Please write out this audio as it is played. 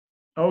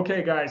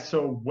Okay, guys,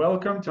 so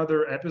welcome to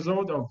another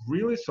episode of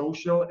Really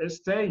Social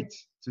Estate.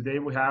 Today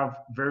we have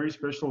very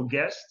special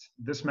guest.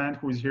 This man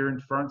who is here in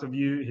front of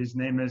you, his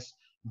name is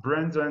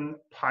Brendan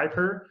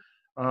Piper.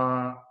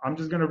 I'm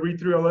just going to read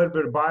through a little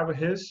bit about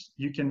his.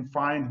 You can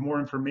find more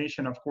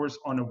information, of course,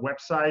 on a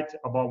website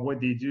about what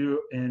they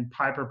do in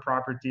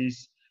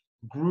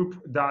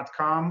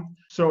piperpropertiesgroup.com.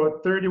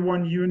 So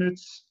 31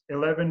 units,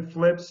 11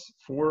 flips,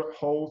 4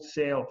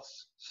 wholesales.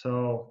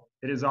 So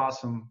it is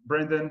awesome.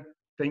 Brendan,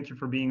 thank you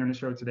for being on the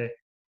show today.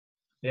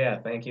 Yeah,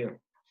 thank you.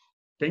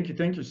 Thank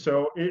you.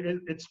 So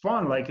it's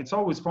fun. Like it's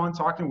always fun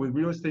talking with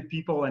real estate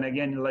people. And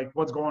again, like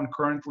what's going on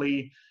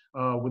currently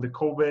with the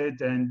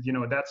COVID, and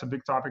that's a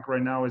big topic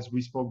right now, as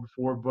we spoke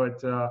before.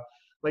 But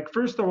like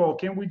first of all,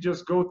 can we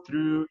just go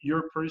through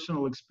your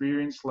personal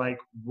experience? Like,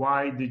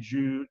 why did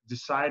you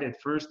decided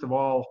first of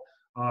all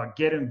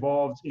get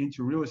involved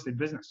into real estate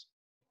business?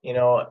 You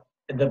know,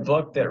 the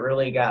book that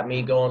really got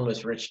me going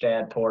was Rich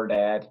Dad, Poor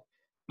Dad.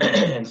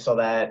 And so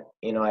I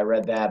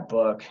read that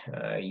book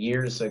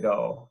years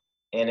ago,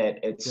 and it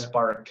Yeah.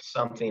 sparked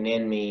something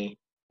in me.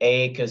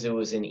 A, because it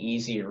was an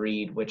easy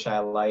read, which I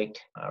liked.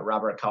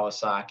 Robert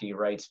Kawasaki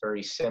writes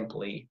very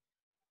simply,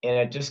 and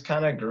it just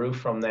kind of grew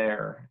from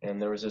there.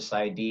 And there was this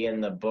idea in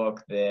the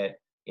book that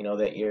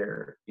that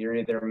you're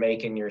either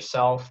making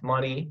yourself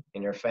money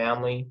and your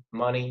family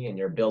money, and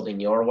you're building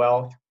your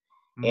wealth,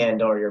 Mhm.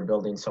 and or you're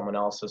building someone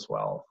else's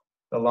wealth.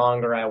 The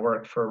longer I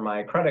worked for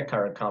my credit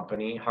card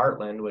company,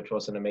 Heartland, which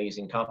was an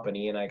amazing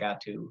company, and I got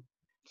to,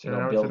 Shout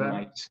out to build them.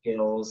 my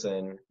skills,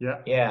 and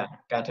Yeah. yeah,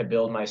 got to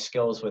build my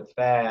skills with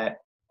that.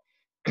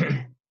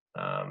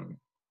 um,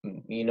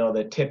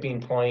 the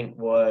tipping point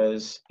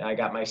was I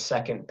got my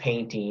second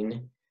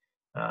painting,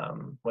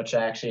 which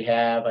I actually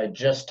have. I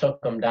just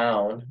took them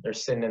down. They're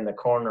sitting in the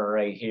corner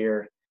right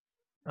here.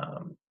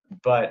 Um,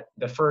 but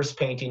the first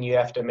painting, you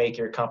have to make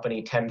your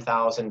company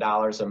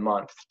 $10,000 a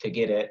month to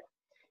get it.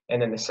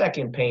 And then the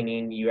second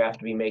painting, you have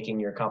to be making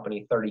your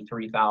company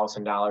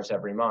 $33,000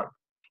 every month.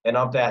 And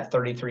of that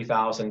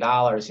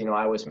 $33,000,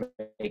 I was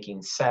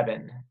making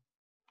seven.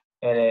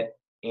 And it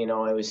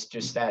was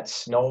just that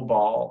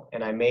snowball.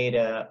 And I made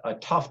a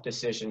tough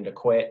decision to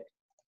quit.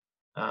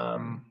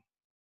 Um,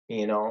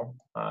 Mm.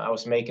 I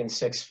was making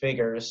six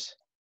figures,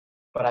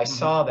 but I Mhm.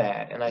 saw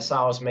that, and I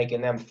saw I was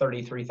making them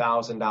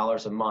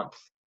 $33,000 a month.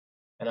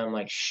 And I'm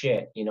like,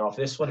 shit, if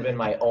this would have been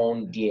my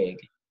own gig,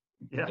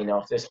 Yeah.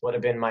 if this would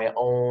have been my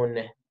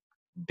own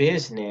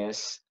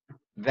business,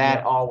 that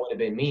Yeah. all would have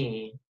been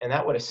me, and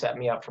that would have set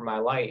me up for my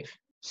life.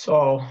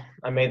 So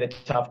I made the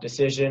tough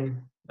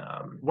decision,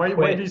 Why do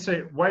quit. you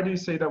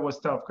say that was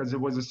tough? Because it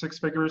was a six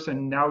figures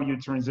and now you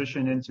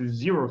transition into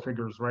zero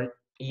figures, right?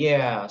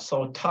 Yeah,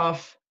 so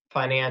tough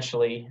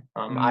financially.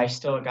 I Mm.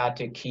 still got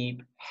to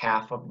keep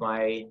half of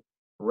my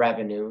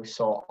revenue.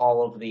 So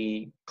all of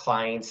the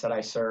clients that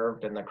I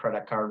served in the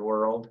credit card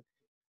world,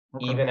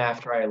 Okay. even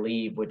after I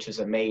leave, which is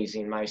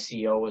amazing. My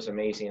CEO was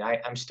amazing.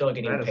 I'm still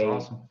getting That is paid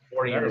awesome.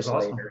 4 That is years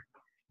awesome. later.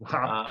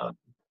 Wow. Uh,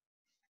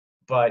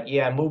 but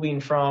yeah, moving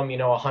from,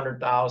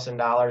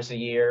 $100,000 a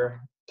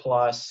year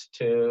plus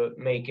to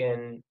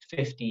making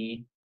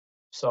 50,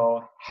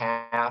 so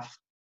half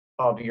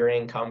of your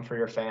income for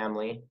your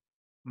family.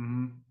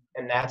 Hmm.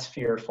 And that's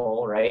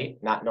fearful,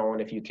 right? Not knowing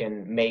if you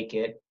can make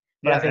it.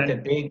 But I Yeah, think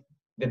and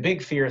the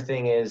big fear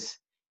thing is,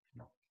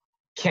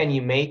 can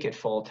you make it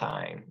full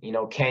time?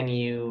 Can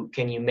you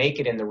make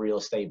it in the real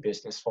estate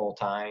business full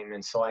time?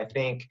 And so I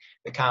think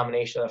the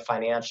combination of the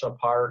financial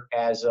part,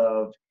 as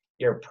of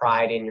your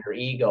pride and your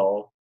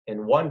ego,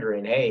 and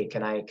wondering, hey,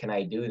 can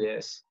I do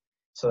this?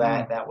 So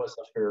that mm, that was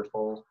a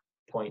fearful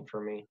point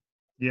for me.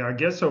 yeah, I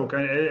guess so.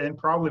 And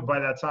probably by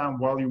that time,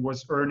 while you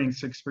was earning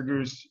six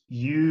figures,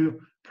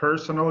 you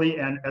personally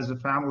and as a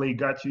family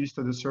got used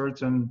to the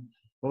certain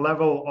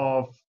level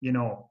of,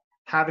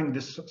 having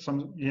this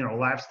some,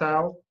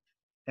 lifestyle,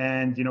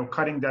 and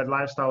cutting that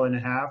lifestyle in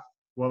half.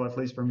 Well, at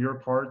least from your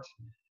part,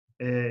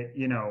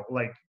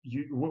 like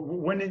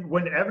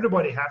when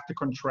everybody have to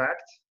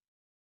contract,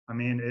 I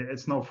mean,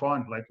 it's no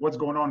fun. Like what's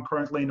going on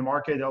currently in the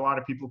market, a lot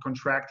of people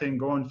contracting,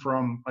 going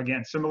from,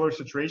 again, similar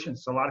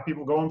situations. A lot of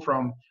people going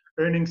from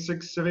earning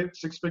six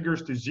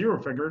figures to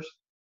zero figures.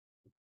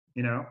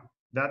 You know,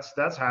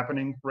 that's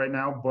happening right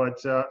now. But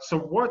so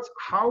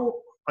how,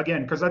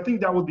 again, because I think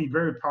that would be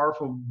very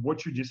powerful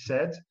what you just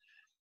said.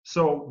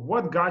 So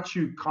what got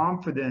you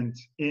confident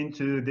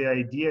into the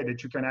idea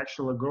that you can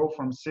actually go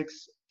from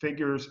six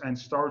figures and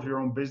start your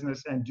own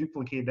business and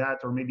duplicate that,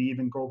 or maybe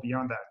even go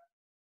beyond that?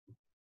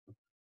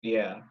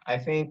 Yeah, I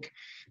think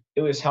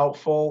it was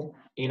helpful,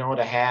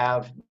 to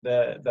have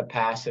the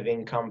passive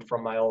income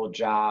from my old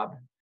job.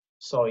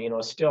 So,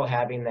 still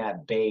having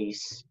that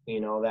base,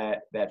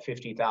 that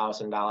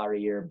 $50,000 a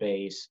year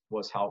base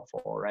was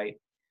helpful, right?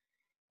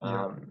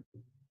 Yeah. Um,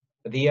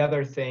 the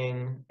other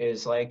thing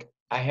is, like,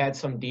 I had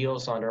some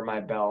deals under my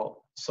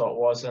belt, so it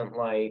wasn't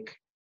like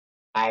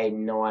I had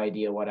no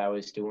idea what I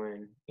was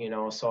doing,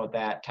 So at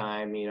that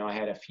time, I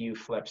had a few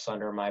flips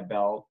under my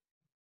belt.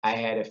 I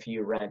had a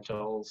few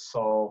rentals,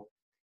 so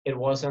it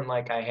wasn't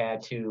like I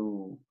had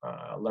to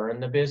learn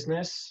the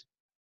business.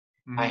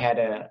 I had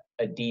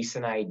a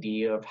decent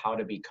idea of how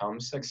to become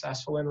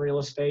successful in real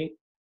estate.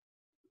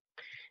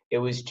 It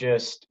was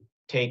just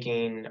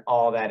taking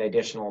all that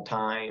additional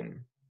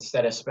time.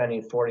 Instead of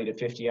spending 40 to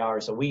 50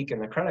 hours a week in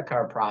the credit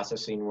card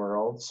processing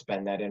world,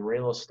 spend that in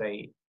real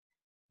estate.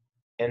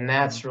 And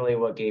that's really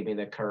what gave me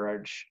the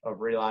courage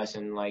of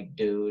realizing, like,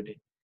 dude,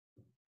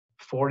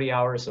 40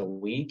 hours a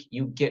week,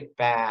 you get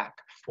back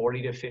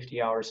 40 to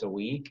 50 hours a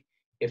week.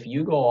 If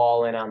you go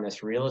all in on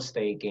this real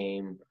estate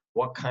game,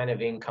 what kind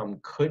of income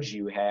could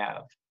you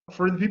have?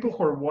 For the people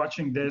who are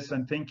watching this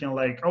and thinking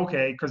like,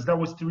 okay, because that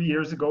was 3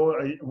 years ago.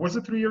 Was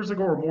it 3 years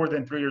ago or more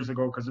than 3 years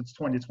ago? Because it's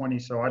 2020.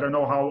 So I don't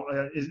know how,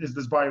 is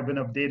this bio been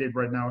updated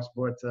right now?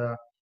 But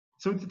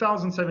so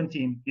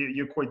 2017,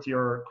 you quit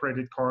your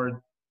credit card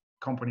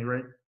company,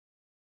 right?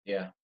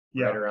 Yeah,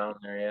 Yeah. right around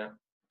there, yeah.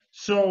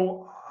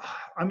 So,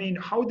 I mean,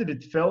 how did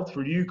it felt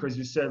for you? Because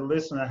you said,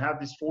 listen, I have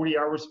these 40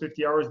 hours,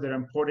 50 hours that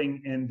I'm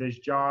putting in this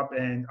job,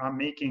 and I'm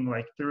making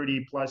like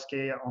 30 plus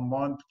K a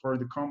month for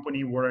the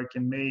company where I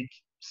can make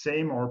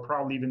same or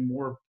probably even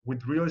more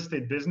with real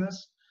estate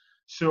business.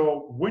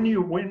 So when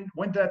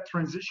that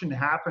transition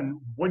happened,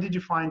 what did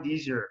you find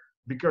easier?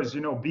 Because, you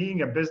know,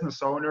 being a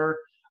business owner,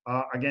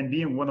 again,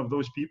 being one of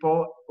those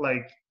people,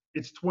 like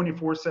it's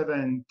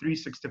 24/7,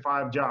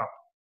 365 job.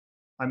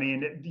 I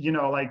mean, you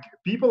know, like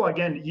people,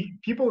 again,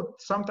 people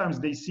sometimes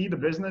they see the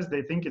business,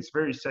 they think it's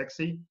very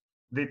sexy.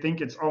 They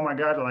think it's, oh my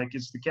God, like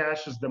it's the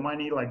cash, is the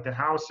money, like the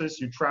houses,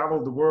 you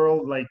travel the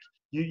world, like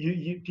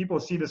people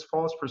see this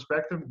false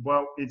perspective.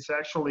 Well, it's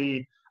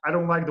actually, I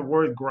don't like the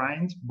word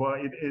grind,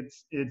 but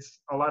it's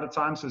a lot of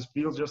times it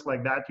feels just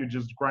like that. You're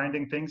just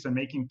grinding things and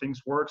making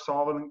things work,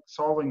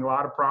 solving a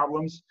lot of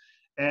problems.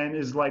 And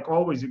it's like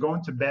always, you go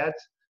into bed,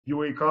 you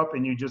wake up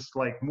and you're just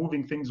like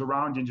moving things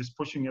around and just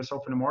pushing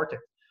yourself in the market.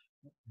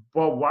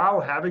 But while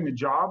having a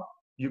job,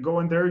 you go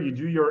in there, you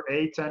do your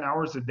 8, 10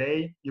 hours a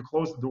day, you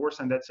close the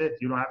doors, and that's it.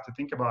 You don't have to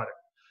think about it.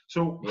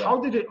 So Yeah.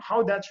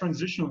 how that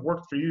transition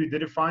worked for you?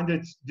 Did you find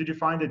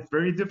it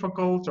very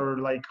difficult, or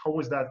like how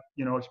was that,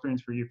 you know,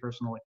 experience for you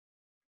personally?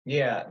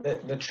 Yeah,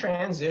 the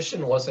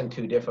transition wasn't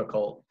too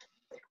difficult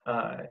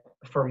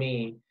for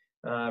me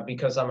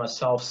because I'm a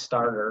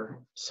self-starter.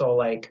 So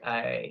like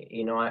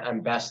I'm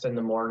best in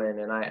the morning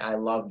and I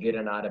love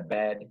getting out of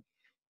bed.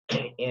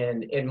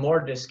 And it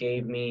more just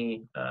gave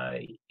me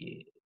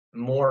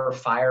more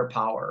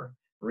firepower,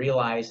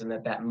 realizing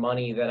that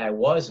money that I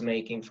was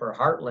making for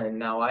Heartland,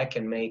 now I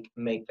can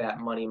make that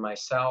money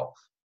myself.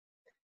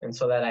 And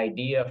so that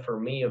idea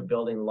for me of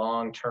building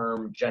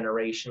long-term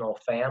generational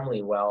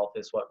family wealth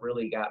is what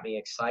really got me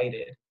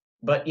excited.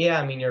 But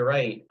yeah, I mean, you're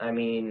right. I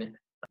mean,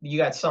 you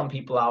got some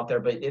people out there,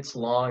 but it's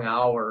long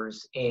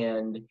hours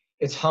and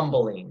it's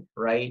humbling,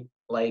 right?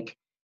 Like,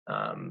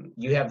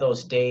 you have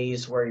those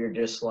days where you're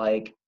just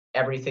like,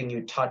 everything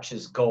you touch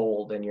is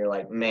gold and you're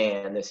like,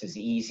 man, this is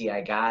easy,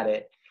 I got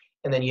it.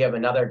 And then you have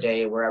another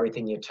day where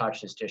everything you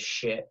touch is just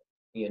shit,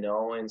 you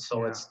know? And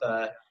so Yeah. it's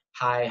the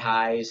high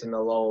highs and the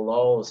low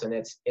lows, and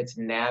it's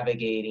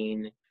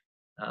navigating,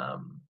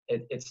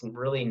 it's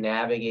really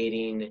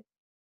navigating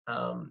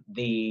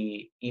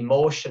the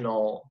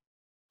emotional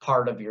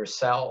part of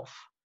yourself,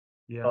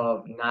 Yeah.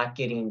 of not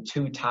getting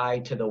too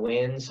tied to the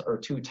wins or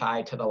too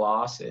tied to the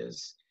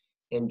losses.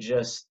 And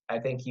just, I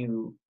think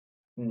you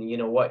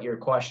know, what your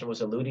question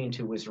was alluding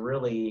to was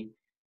really,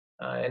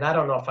 and I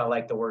don't know if I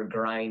like the word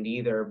grind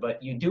either,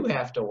 but you do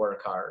have to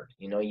work hard.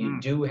 You know, you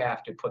do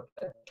have to put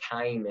the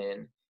time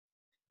in.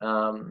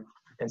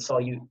 And so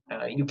you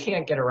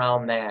can't get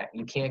around that.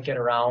 You can't get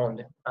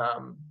around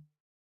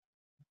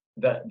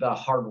the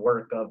hard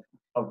work of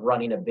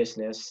running a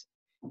business.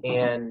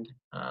 And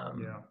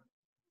Yeah.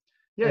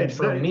 Yeah. and It's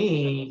for the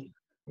me,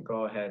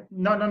 go ahead.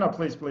 no.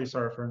 Please.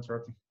 Sorry for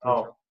interrupting.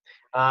 Please.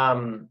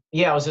 Oh,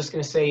 yeah, I was just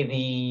going to say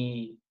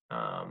the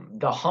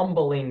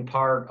humbling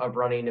part of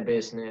running a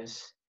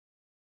business,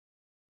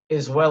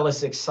 as well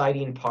as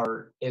exciting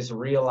part, is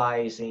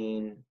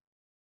realizing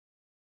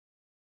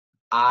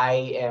I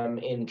am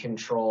in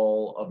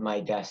control of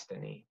my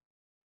destiny.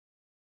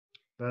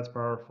 That's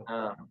powerful.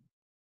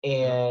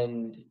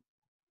 And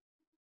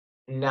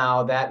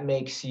now that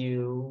makes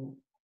you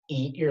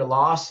eat your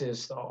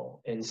losses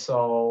though. And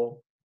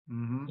so,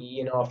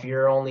 you know, if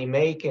you're only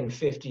making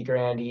 50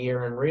 grand a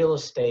year in real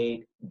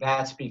estate,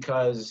 that's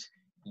because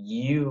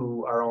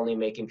you are only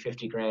making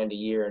 50 grand a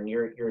year and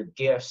your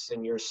gifts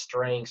and your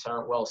strengths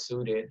aren't well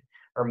suited,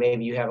 or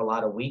maybe you have a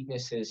lot of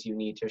weaknesses you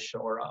need to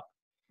shore up.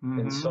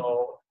 And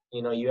so,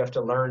 you know, you have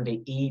to learn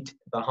to eat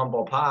the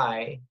humble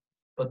pie.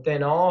 But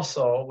then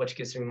also, which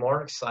gets me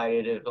more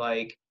excited, is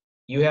like,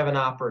 you have an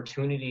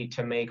opportunity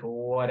to make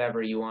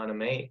whatever you want to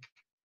make.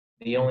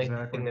 The only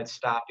thing that's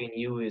stopping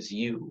you is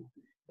you.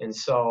 And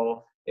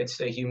so it's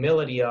the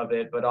humility of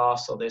it, but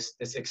also this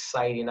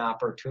exciting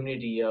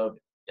opportunity of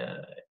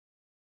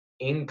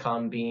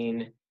income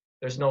being,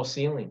 there's no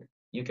ceiling.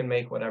 You can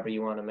make whatever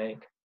you want to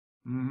make.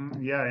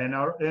 Yeah, and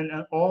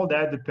all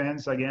that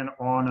depends again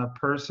on a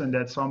person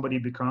that somebody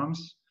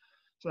becomes.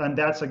 And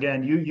that's,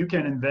 again, you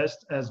can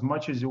invest as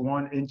much as you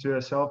want into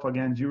yourself,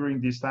 again,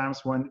 during these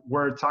times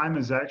where time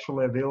is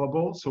actually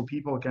available, so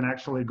people can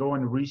actually go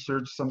and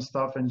research some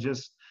stuff. And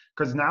just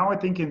because now I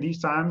think in these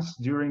times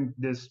during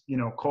this,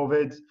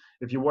 COVID,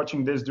 if you're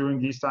watching this during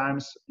these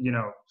times,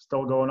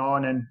 still going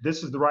on, and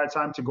this is the right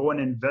time to go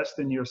and invest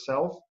in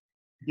yourself,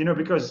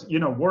 because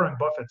Warren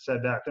Buffett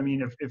said that. I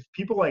mean, if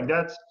people like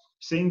that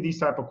seeing these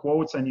type of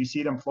quotes and you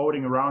see them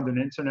floating around on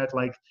the internet,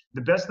 like,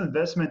 the best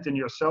investment in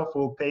yourself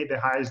will pay the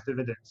highest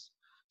dividends.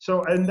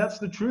 So, and that's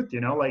the truth,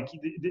 like,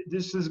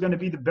 this is going to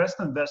be the best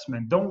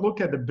investment. Don't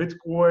look at the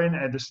Bitcoin,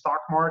 at the stock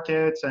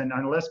markets, and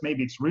unless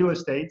maybe it's real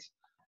estate,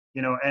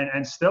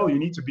 and still you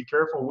need to be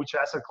careful which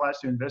asset class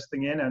you're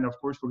investing in. And of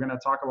course, we're going to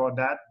talk about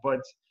that, but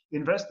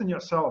invest in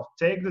yourself.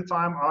 Take the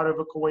time out of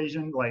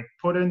equation, like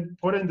put in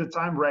the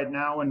time right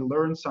now and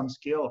learn some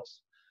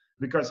skills.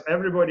 Because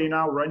everybody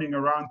now running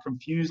around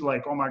confused,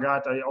 like, oh my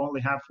God, I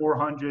only have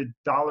 $400,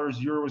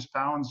 euros,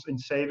 pounds in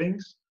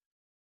savings.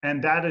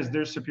 And they're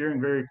disappearing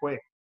very quick.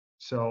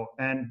 So,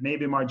 and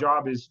maybe my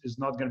job is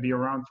not going to be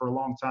around for a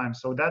long time.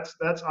 So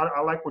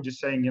I like what you're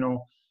saying,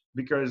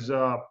 because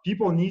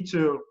people need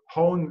to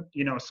hone,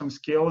 some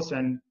skills,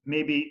 and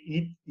maybe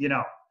eat,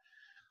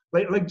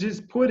 like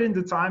just put in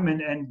the time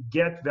and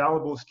get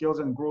valuable skills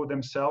and grow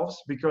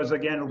themselves. Because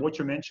again, what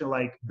you mentioned,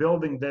 like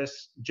building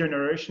this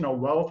generational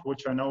wealth,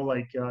 which I know,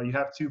 like, you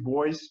have 2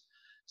 boys.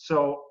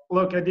 So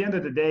look, at the end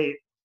of the day,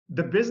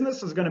 the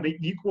business is going to be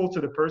equal to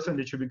the person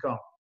that you become,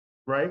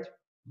 right?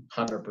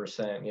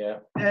 100%, yeah.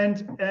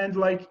 And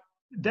like,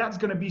 that's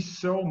going to be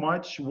so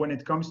much when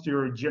it comes to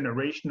your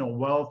generational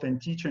wealth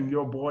and teaching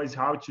your boys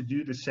how to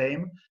do the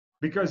same.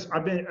 Because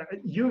I've been,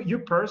 you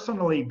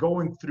personally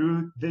going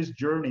through this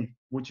journey,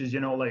 which is,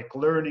 like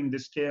learning the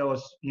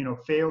skills,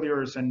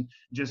 failures, and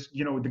just,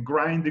 the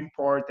grinding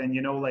part, and,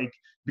 like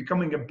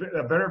becoming a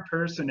better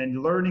person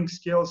and learning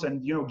skills,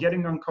 and,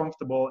 getting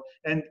uncomfortable.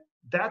 And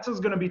that's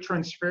going to be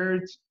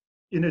transferred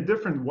in a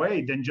different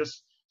way than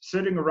just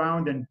sitting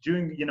around and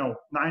doing,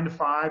 9 to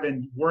 5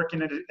 and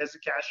working as a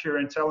cashier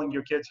and telling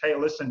your kids, hey,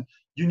 listen,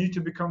 you need to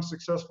become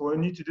successful, you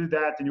need to do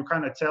that. And you're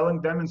kind of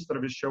telling them instead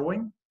of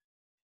showing.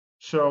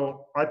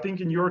 So I think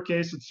in your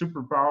case, it's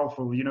super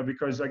powerful,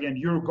 because again,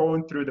 you're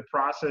going through the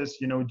process,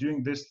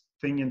 doing this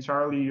thing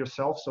entirely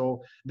yourself.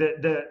 So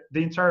the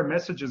entire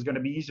message is going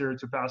to be easier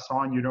to pass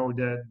on,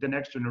 the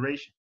next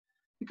generation.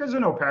 Because,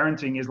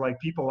 parenting is like,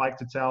 people like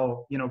to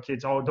tell,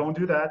 kids, oh, don't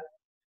do that.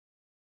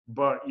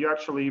 But you're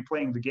actually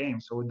playing the game.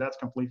 So that's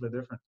completely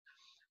different.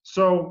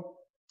 So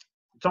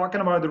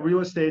talking about the real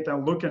estate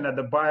and looking at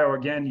the bio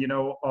again,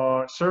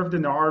 served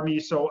in the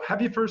army. So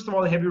have you read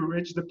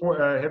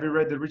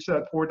the Rich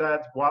Dad Poor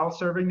Dad while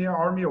serving the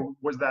army, or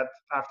was that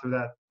after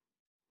that?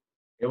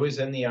 It was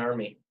in the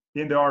army.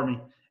 In the army.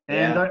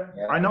 And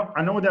yeah. I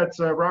know that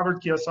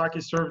Robert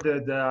Kiyosaki served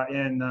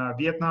in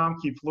Vietnam.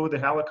 He flew the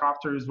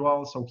helicopter as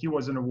well. So he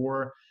was in a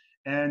war.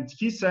 And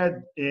he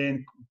said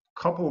in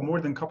more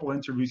than a couple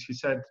interviews, he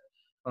said,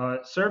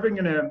 serving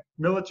in a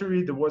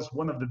military, that was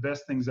one of the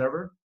best things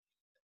ever.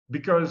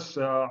 Because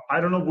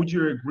I don't know, would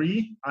you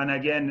agree? And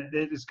again,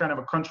 it's kind of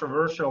a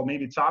controversial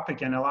maybe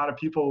topic, and a lot of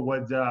people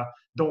would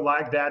don't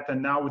like that,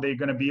 and now they're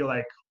going to be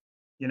like,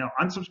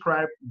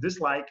 unsubscribe,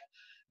 dislike.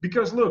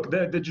 Because look,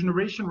 the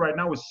generation right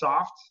now is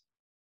soft.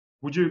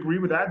 Would you agree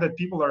with that? That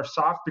people are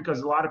soft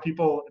because a lot of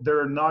people,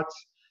 they're not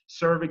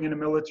serving in the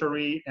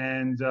military,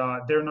 and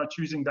they're not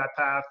choosing that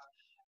path,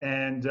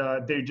 and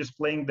they're just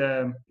playing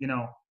the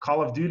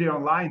Call of Duty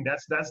online.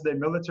 That's the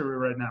military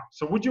right now.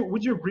 So would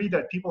you agree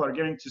that people are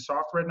getting too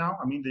soft right now?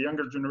 I mean, the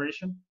younger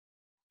generation.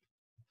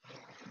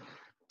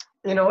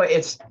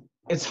 It's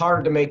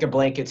hard to make a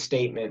blanket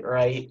statement,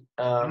 right?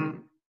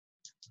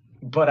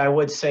 But I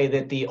would say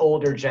that the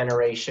older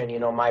generation,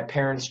 my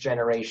parents'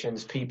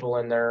 generations, people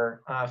in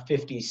their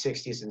 50s,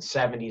 60s, and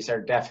 70s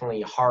are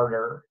definitely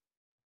harder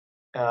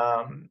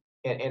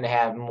and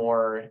have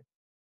more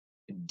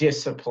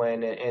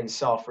discipline and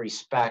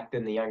self-respect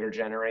than the younger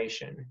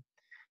generation.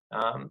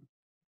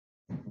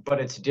 But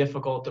it's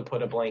difficult to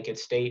put a blanket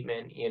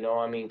statement,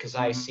 because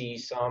I see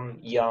some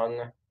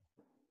young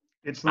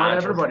it's not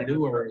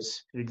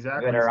entrepreneurs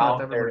exactly that are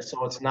out there.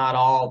 So it's not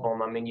all of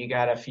them. I mean, you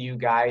got a few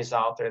guys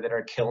out there that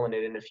are killing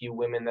it and a few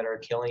women that are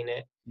killing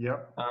it.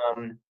 Yep.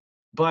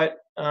 But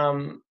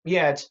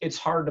yeah, it's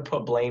hard to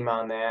put blame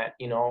on that,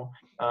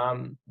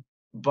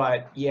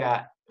 but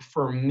yeah,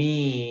 for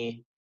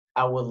me,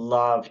 I would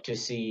love to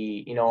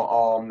see,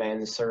 all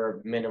men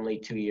serve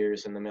minimally 2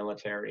 years in the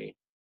military,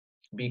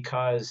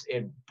 because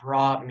it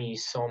brought me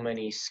so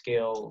many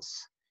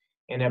skills,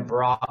 and it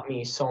brought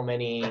me so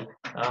many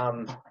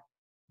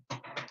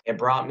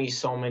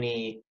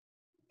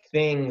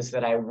things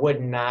that I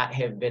would not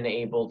have been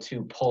able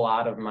to pull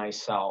out of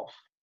myself.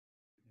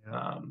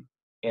 Yeah.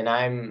 And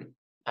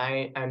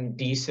I'm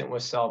decent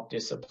with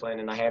self-discipline,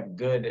 and I have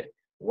good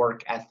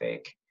work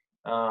ethic.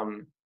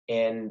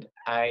 And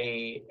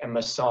I am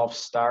a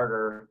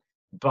self-starter,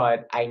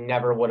 but I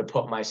never would have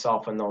put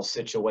myself in those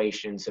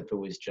situations if it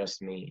was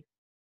just me.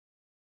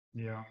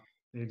 Yeah,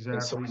 exactly.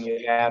 And so when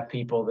you have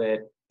people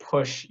that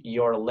push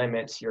your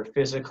limits, your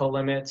physical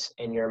limits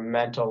and your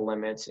mental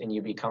limits, and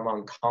you become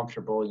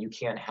uncomfortable, you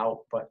can't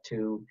help but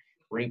to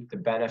reap the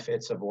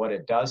benefits of what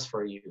it does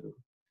for you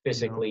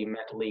physically,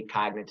 mentally,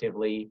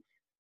 cognitively.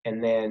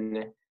 And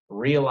then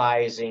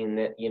realizing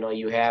that, you know,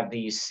 you have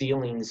these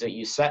ceilings that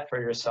you set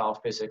for yourself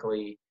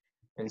physically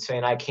and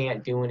saying, I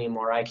can't do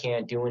anymore, I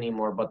can't do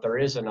anymore, but there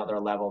is another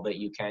level that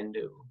you can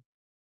do.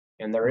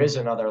 And there is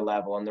another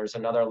level, and there's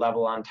another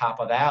level on top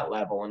of that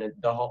level. And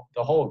the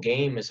whole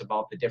game is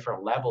about the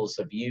different levels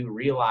of you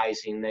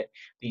realizing that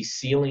these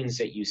ceilings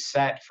that you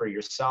set for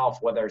yourself,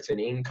 whether it's an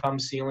income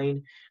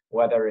ceiling,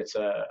 whether it's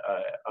a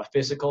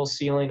physical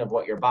ceiling of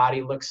what your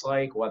body looks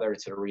like, whether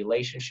it's a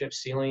relationship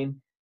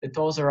ceiling, that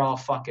those are all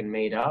fucking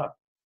made up.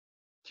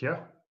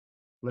 Yeah.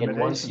 And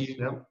once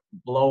you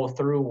blow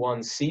through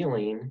one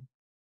ceiling,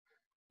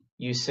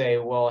 you say,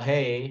 well,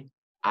 hey,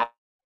 I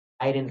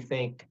didn't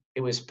think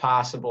it was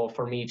possible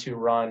for me to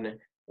run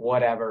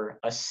whatever,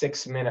 a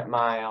 6-minute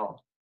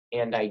mile,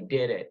 and I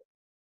did it.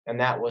 And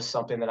that was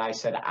something that I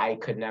said I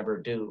could never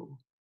do.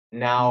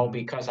 Now,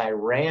 because I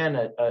ran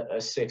a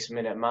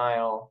 6-minute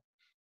mile,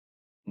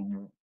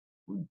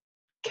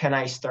 can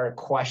I start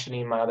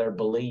questioning my other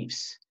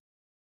beliefs?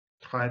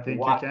 I think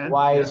you can.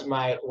 Why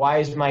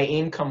is my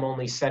income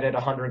only set at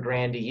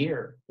 $100,000 a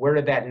year? Where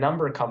did that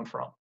number come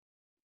from?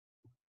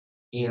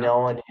 You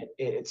know, and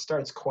it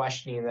starts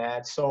questioning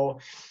that. So,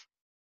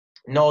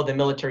 no, the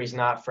military is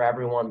not for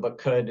everyone,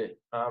 but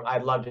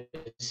I'd love to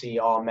see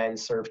all men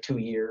serve 2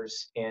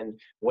 years. And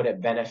would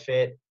it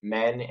benefit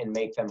men and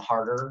make them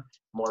harder,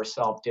 more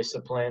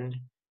self-disciplined,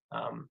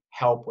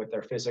 help with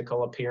their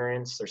physical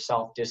appearance, their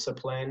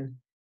self-discipline,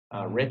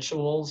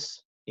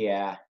 rituals?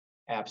 Yeah,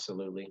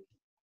 absolutely.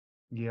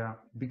 Yeah,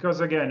 because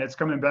again, it's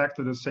coming back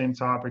to the same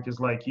topic. Is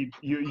like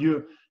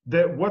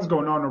what's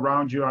going on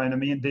around you, and I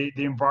mean the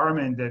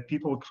environment that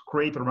people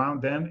create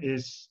around them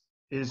is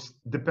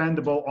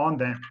dependable on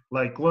them.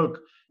 Like,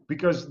 look,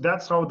 because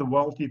that's how the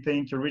wealthy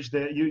think. You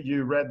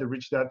read the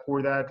Rich Dad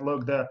Poor Dad.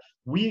 Look,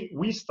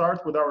 we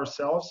start with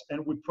ourselves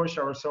and we push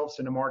ourselves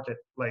in the market.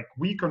 Like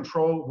we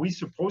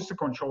supposed to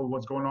control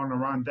what's going on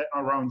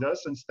around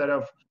us instead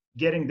of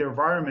getting the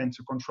environment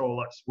to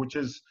control us,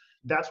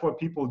 that's what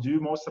people do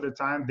most of the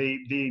time. They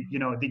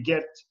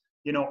get,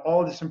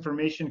 all this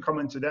information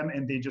coming to them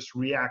and they just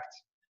react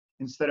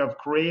instead of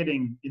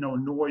creating,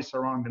 noise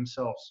around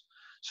themselves.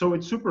 So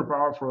it's super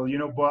powerful,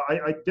 but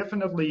I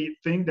definitely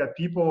think that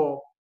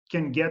people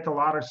can get a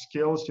lot of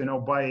skills,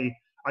 by,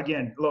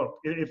 again, look,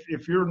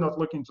 if you're not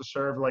looking to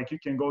serve, like you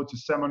can go to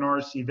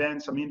seminars,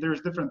 events. I mean,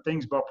 there's different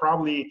things, but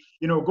probably,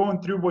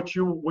 going through what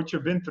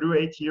you've been through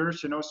 8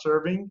 years,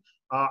 serving,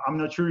 I'm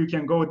not sure you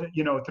can go,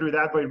 through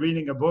that by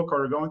reading a book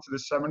or going to the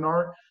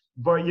seminar.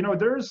 But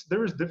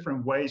there's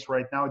different ways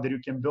right now that you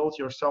can build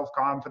your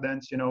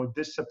self-confidence,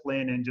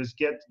 discipline, and just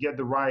get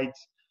the right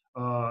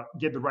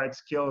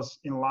skills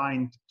in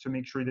line to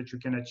make sure that you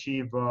can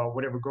achieve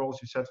whatever goals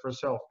you set for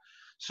yourself.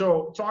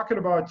 So talking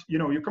about,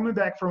 you're coming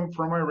back from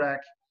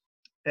Iraq,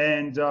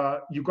 and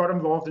you got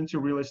involved into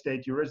real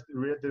estate. You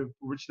read the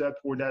Rich Dad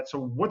Poor Dad. So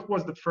what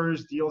was the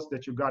first deals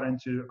that you got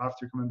into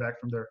after coming back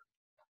from there?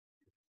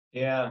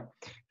 Yeah,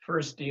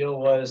 first deal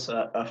was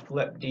a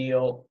flip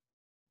deal.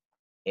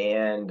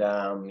 And,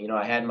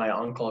 I had my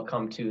uncle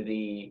come to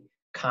the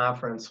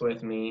conference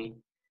with me,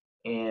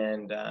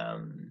 and,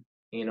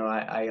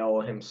 I owe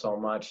him so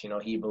much.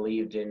 He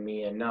believed in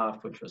me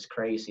enough, which was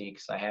crazy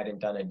because I hadn't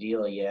done a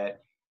deal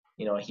yet.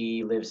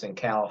 He lives in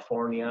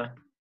California,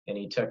 and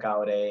he took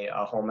out a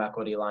home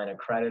equity line of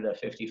credit of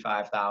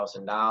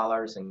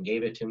 $55,000 and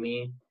gave it to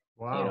me.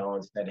 Wow.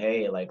 And said,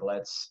 hey, like,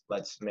 let's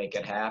make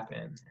it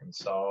happen. And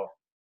so,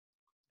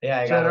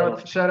 yeah, I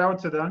shout out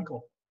to the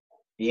uncle.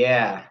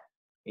 Yeah,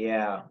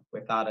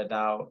 without a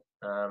doubt.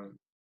 When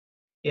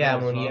you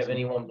have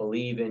anyone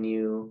believe in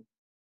you,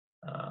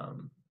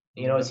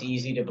 it's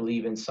easy to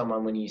believe in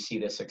someone when you see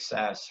the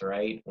success,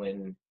 right?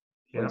 When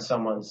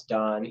someone's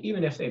done,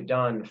 even if they've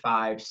done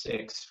 5,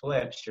 6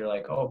 flips, you're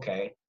like,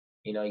 okay,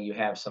 you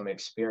have some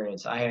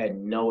experience. I had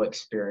no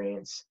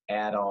experience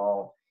at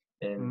all.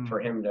 And for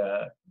him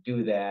to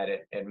do that,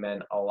 it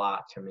meant a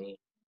lot to me.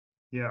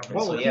 Yeah.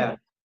 Well,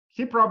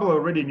 he probably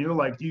already knew,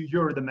 like,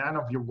 you're the man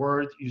of your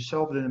word. You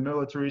served in the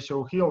military,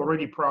 so he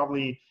already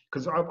probably,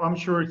 because I'm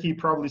sure he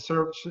probably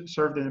served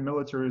in the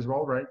military as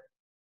well, right?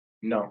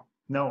 No.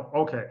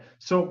 Okay.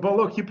 So, but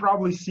look, he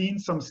probably seen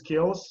some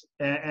skills,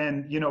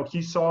 and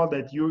he saw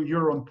that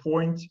you're on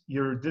point,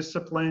 you're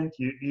disciplined,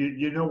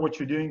 you know what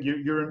you're doing,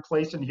 you're in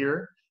place in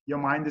here, your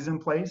mind is in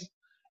place,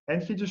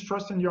 and he just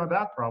trusted you on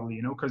that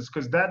probably,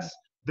 because that's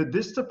the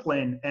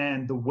discipline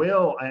and the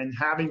will and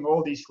having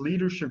all these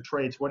leadership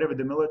traits, whatever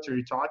the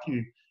military taught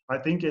you. I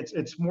think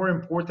it's more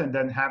important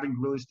than having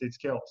real estate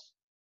skills.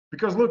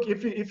 Because look,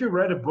 if you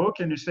read a book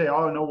and you say,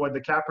 oh, I know what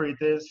the cap rate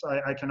is,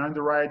 I can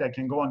underwrite, I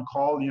can go on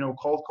call,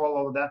 cold call,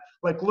 all of that.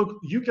 Like, look,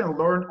 you can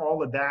learn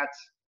all of that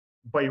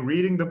by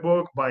reading the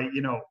book, by,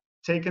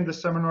 taking the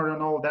seminar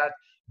and all of that.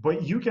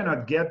 but you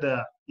cannot get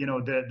the, you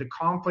know, the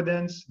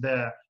confidence,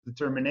 the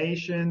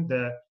determination,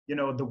 the, you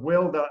know, the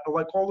will, the,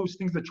 like all those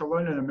things that you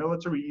learn in the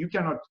military, you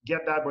cannot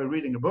get that by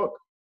reading a book.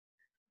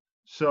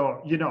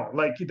 So, you know,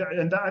 like,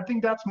 I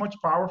think that's much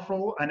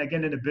powerful. And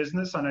again, in a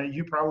business, and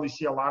you probably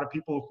see a lot of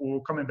people who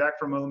are coming back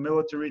from the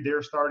military,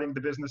 they're starting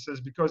the businesses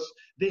because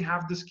they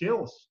have the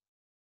skills,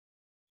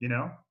 you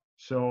know?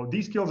 So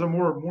these skills are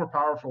more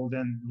powerful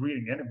than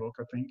reading any book,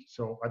 I think.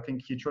 So I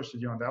think he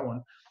trusted you on that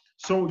one.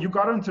 So you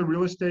got into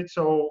real estate.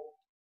 So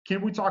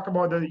can we talk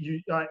about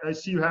that? I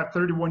see you have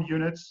 31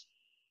 units.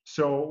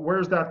 So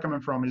where's that coming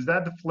from? Is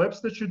that the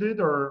flips that you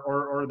did,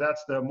 or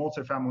that's the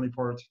multifamily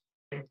part?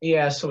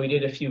 Yeah, so we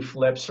did a few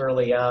flips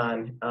early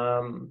on.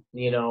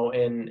 You know,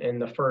 in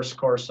the first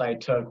course I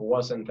took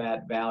wasn't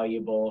that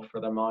valuable for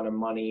the amount of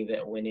money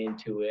that went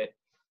into it.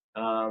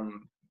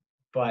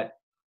 But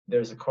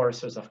there's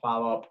a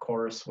follow-up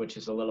course, which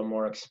is a little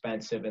more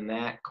expensive. And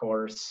that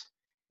course,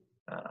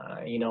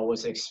 you know,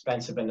 was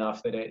expensive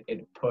enough that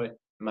it put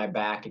my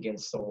back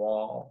against the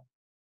wall.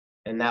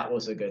 And that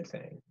was a good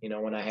thing. You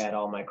know, when I had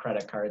all my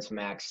credit cards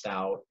maxed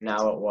out,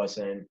 now it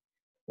wasn't,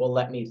 well,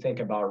 let me think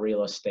about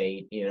real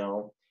estate, you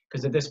know,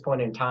 because at this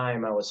point in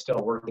time, I was still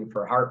working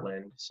for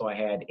Heartland, so I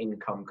had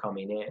income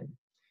coming in.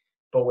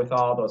 But with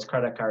all those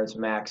credit cards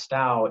maxed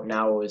out,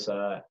 now it was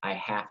I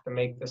have to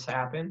make this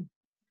happen,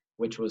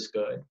 which was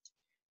good.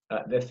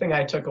 The thing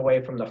I took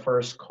away from the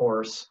first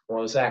course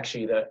was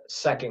actually the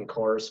second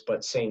course,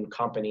 but same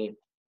company,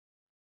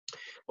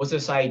 was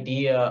this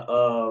idea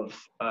of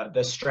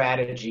the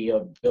strategy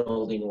of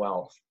building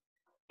wealth.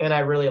 And I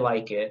really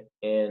like it,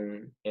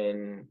 and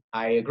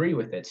I agree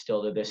with it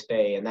still to this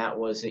day. And that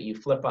was that you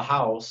flip a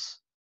house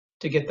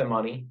to get the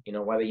money, you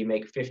know, whether you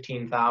make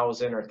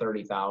 15,000 or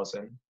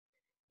 30,000,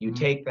 you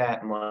take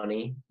that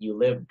money, you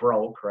live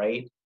broke,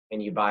 right?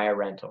 And you buy a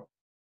rental.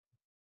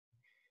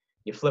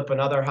 You flip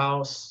another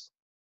house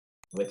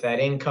with that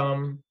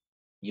income,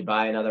 you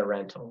buy another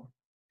rental.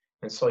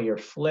 And so your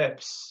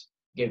flips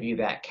give you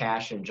that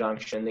cash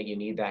injection that you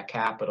need, that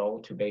capital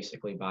to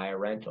basically buy a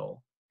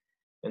rental.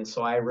 And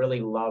so I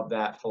really love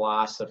that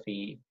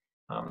philosophy.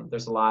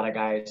 There's a lot of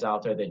guys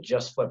out there that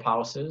just flip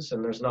houses,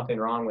 and there's nothing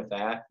wrong with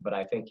that, but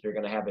I think you're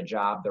going to have a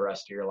job the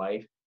rest of your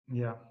life.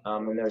 Yeah.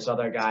 And there's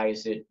other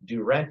guys that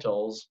do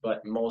rentals,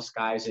 but most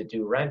guys that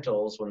do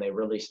rentals, when they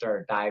really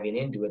start diving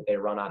into it, they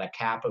run out of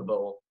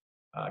capital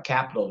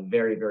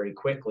very, very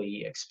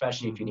quickly,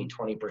 especially if you need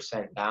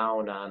 20%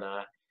 down on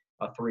a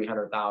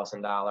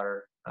 $300,000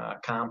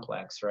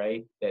 complex,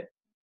 right? That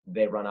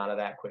they run out of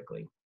that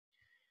quickly.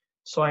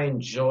 So I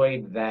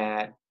enjoyed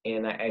that,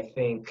 and I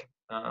think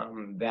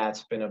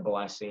that's been a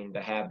blessing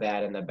to have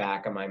that in the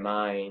back of my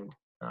mind,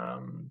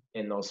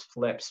 in those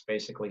flips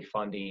basically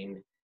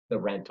funding the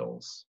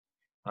rentals.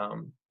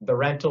 The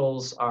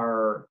rentals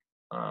are,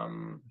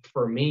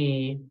 for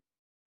me,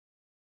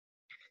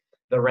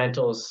 the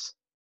rentals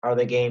are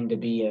the game to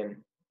be in.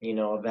 You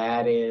know,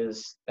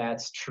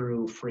 that's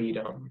true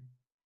freedom.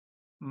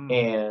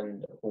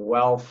 And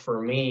wealth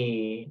for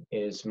me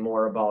is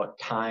more about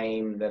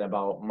time than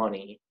about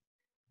money.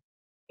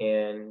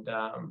 And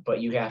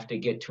but you have to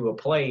get to a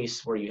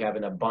place where you have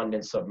an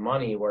abundance of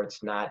money where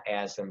it's not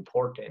as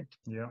important.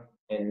 Yeah.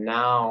 And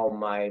now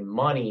my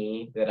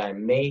money that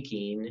I'm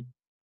making,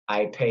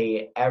 I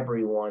pay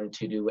everyone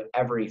to do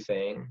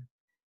everything.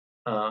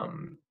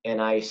 And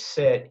I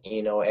sit,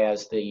 you know,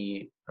 as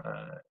the,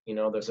 you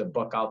know, there's a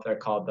book out there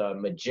called The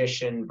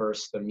Magician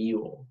versus the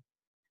Mule.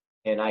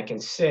 And I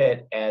can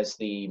sit as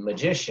the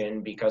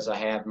magician because I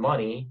have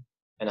money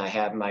and I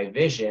have my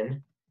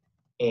vision.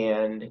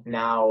 And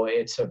now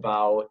it's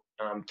about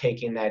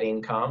taking that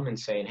income and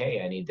saying,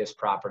 hey, I need this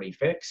property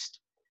fixed,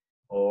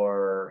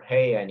 or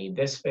hey, I need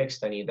this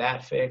fixed, I need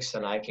that fixed,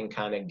 and I can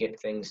kind of get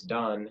things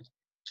done,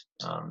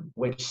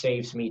 which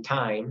saves me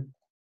time.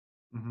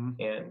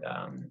 And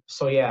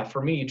so, yeah,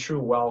 for me,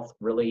 true wealth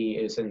really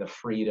is in the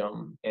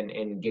freedom and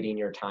in getting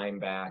your time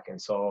back.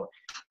 And so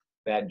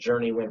that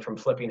journey went from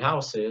flipping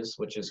houses,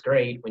 which is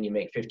great when you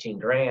make 15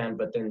 grand,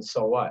 but then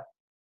so what?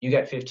 You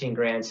got 15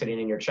 grand sitting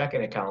in your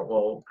checking account.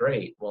 Well,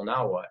 great. Well,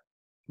 now what?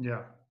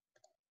 Yeah.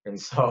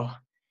 And so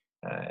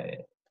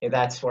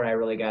that's where I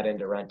really got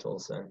into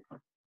rentals. And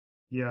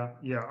yeah.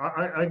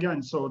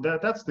 Again, so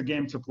that's the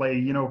game to play,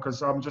 you know,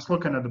 because I'm just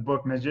looking at the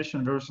book,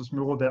 Magician versus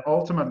Mule, The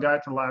Ultimate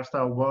Guide to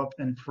Lifestyle, Wealth,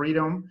 and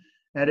Freedom.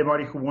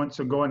 Anybody who wants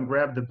to go and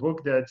grab the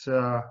book that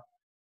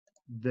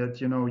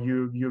you know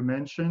you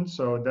mentioned,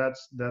 so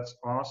that's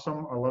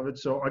awesome. I love it.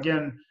 So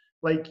again,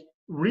 like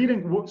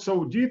reading,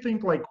 so do you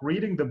think like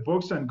reading the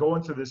books and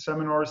going to the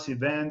seminars,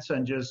 events,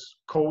 and just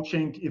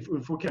coaching, if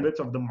we can, bit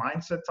of the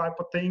mindset type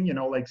of thing, you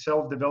know, like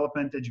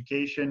self-development,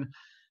 education,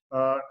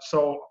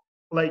 so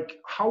like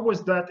how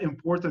was that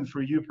important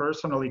for you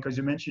personally? Because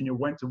you mentioned you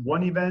went to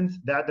one event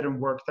that didn't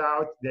work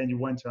out, then you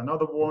went to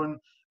another one,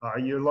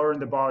 you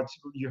heard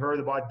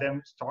about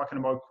them talking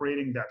about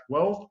creating that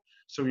wealth,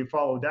 so you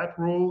follow that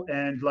rule.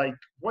 And like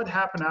what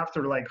happened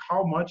after, like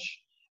how much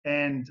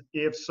And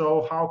if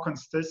so, how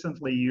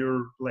consistently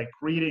you're like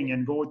reading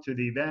and go to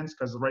the events?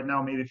 Because right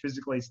now maybe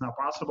physically it's not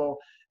possible.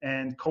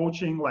 And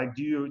coaching, like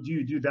do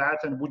you do that?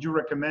 And would you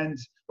recommend,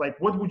 like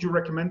what would you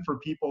recommend for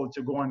people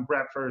to go and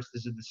grab first?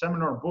 Is it the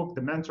seminar, book,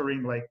 the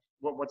mentoring? Like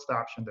what's the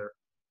option there?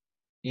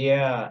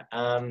 Yeah,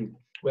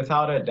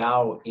 without a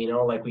doubt,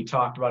 like we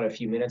talked about a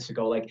few minutes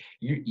ago, like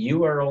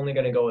you are only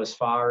going to go as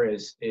far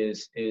as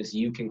is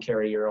you can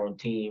carry your own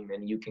team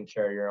and you can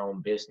carry your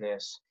own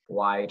business.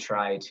 Why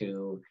try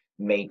to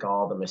make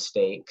all the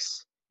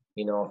mistakes?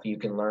 If you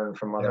can learn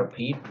from other Yeah.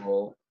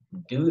 people,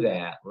 do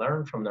that.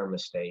 Learn from their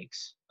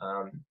mistakes.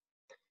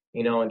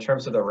 In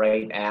terms of the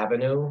right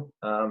avenue,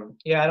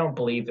 yeah, I don't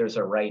believe there's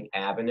a right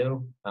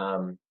avenue.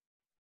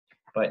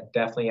 But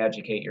definitely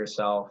educate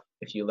yourself.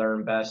 If you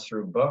learn best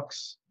through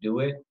books, do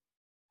it.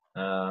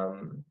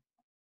 Um,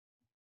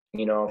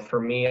 for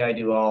me, I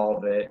do all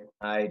of it.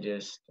 I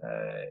just,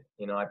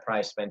 I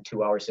probably spend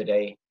 2 hours a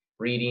day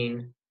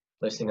reading,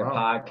 listening to Wow.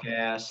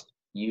 podcasts,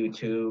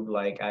 YouTube.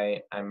 Like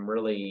I'm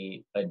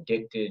really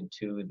addicted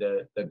to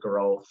the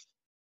growth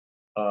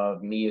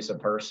of me as a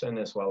person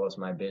as well as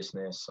my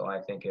business. So I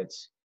think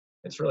it's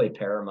really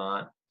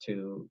paramount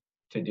to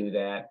do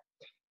that.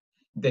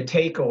 The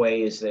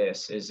takeaway is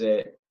this, is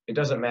that it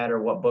doesn't matter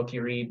what book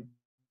you read.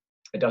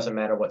 It doesn't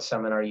matter what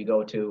seminar you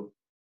go to.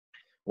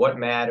 What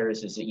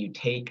matters is that you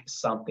take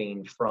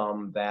something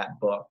from that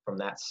book, from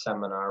that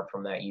seminar,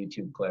 from that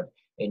YouTube clip,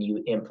 and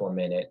you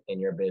implement it in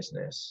your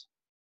business.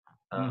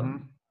 Mm-hmm.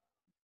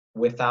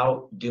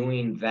 Without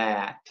doing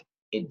that,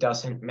 it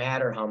doesn't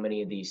matter how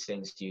many of these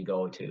things you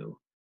go to,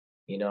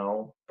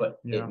 but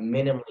it Yeah.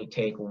 minimally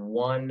take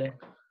one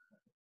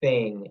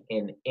thing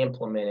and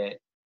implement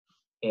it.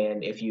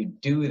 And if you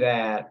do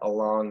that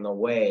along the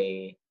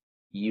way,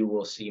 you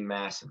will see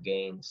massive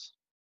gains.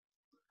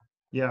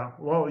 Yeah,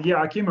 well,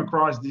 yeah, I came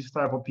across these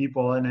type of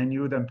people and I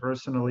knew them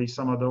personally.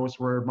 Some of those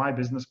were my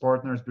business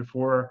partners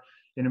before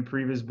in a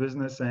previous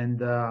business.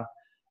 And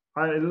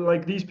I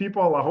like these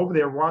people, I hope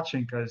they're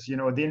watching because,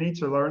 they need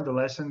to learn the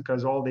lesson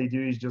because all they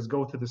do is just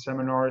go to the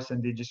seminars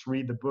and they just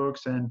read the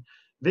books and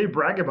they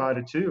brag about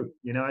it too.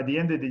 At the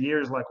end of the year,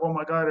 it's like, oh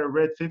my God, I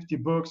read 50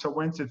 books. I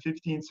went to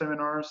 15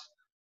 seminars.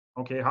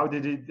 Okay, how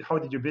did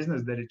your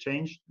business, did it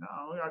change? No,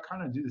 I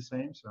kind of do the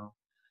same.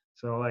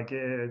 So like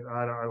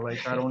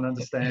I don't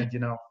understand,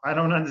 I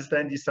don't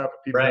understand these type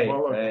of people. Like, Right,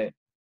 well, look, right.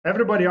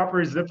 everybody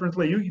operates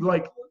differently.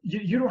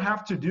 You don't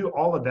have to do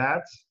all of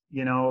that,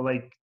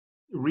 like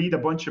read a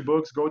bunch of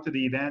books, go to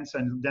the events,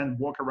 and then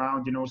walk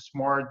around,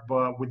 smart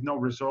but with no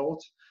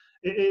results.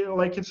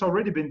 Like it's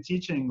already been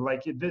teaching.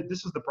 Like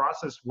this is the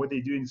process what they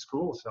do in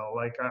school. So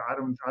like I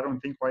don't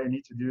think why you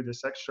need to do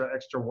this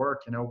extra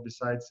work,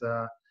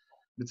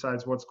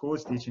 besides what school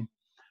is teaching.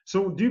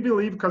 So do you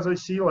believe, because I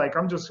see like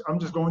I'm just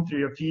going through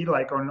your feed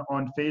like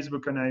on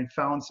Facebook and I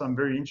found some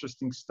very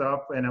interesting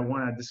stuff and I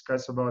want to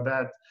discuss about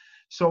that.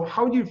 So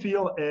how do you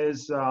feel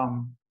is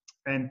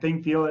and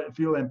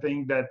feel and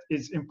think that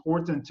it's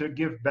important to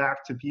give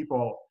back to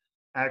people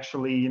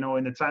actually,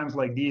 in the times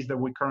like these that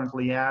we're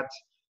currently at,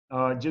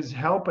 just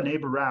help a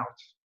neighbor out,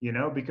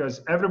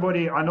 because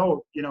everybody, I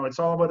know, it's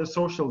all about the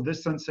social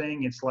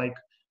distancing. It's like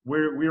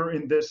we're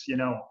in this,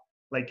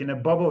 like in a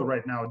bubble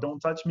right now. Don't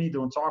touch me,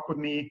 don't talk with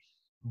me.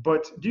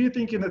 But do you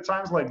think in the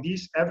times like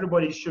these,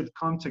 everybody should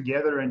come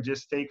together and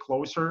just stay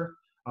closer?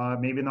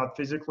 Maybe not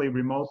physically,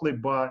 remotely,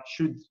 but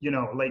should,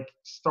 like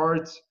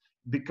start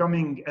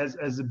becoming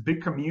as a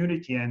big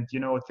community and,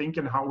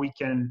 thinking how we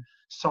can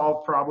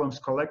solve problems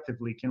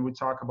collectively. Can we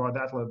talk about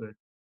that a little bit?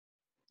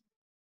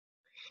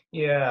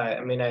 Yeah,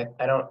 I mean,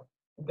 I don't,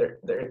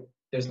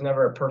 there's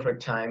never a perfect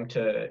time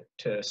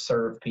to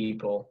serve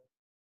people,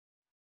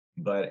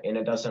 and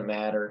it doesn't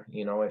matter,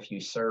 if you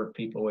serve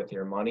people with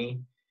your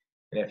money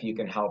and if you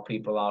can help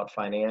people out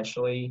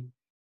financially,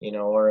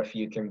 or if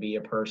you can be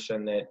a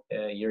person that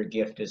your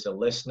gift is a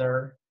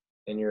listener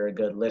and you're a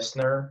good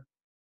listener,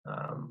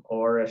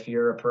 or if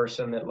you're a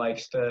person that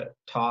likes to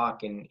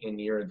talk and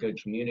you're a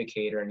good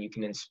communicator and you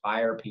can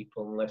inspire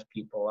people and lift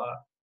people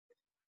up.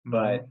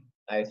 But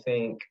Mm-hmm. I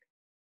think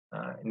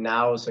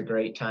now is a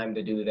great time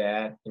to do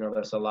that.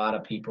 There's a lot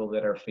of people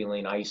that are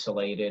feeling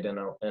isolated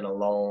and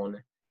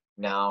alone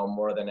now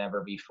more than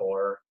ever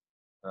before.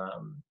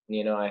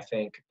 I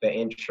think the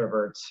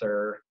introverts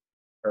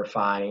are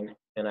fine,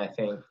 and I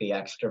think the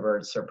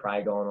extroverts are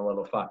probably going a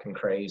little fucking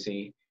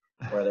crazy,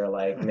 where they're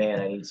like, "Man,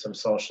 I need some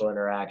social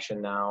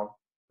interaction now."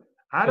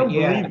 I But don't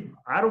yeah, believe,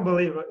 I don't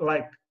believe,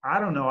 like, I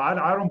don't know.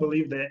 I don't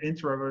believe the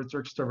introvert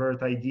or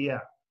extrovert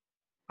idea.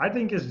 I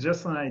think it's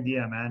just an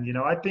idea, man.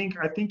 I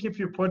think if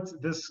you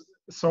put this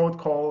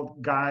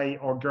so-called guy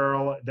or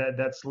girl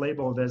that's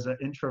labeled as an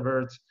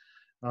introvert,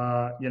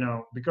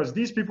 because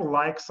these people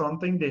like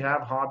something, they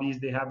have hobbies,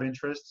 they have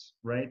interests,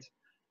 right?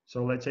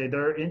 So let's say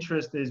their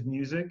interest is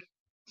music,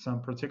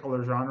 some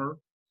particular genre.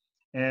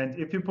 And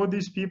if you put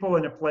these people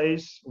in a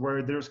place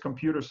where there's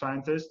computer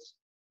scientists,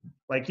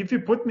 like if you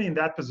put me in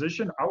that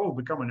position, I will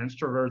become an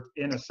introvert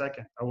in a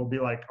second. I will be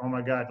like, oh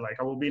my God, like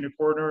I will be in a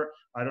corner.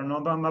 I don't know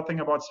nothing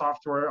about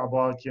software,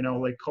 about,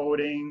 like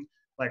coding.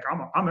 Like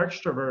I'm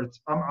extrovert,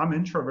 I'm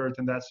introvert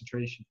in that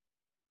situation.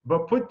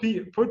 But put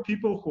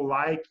people who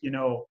like, you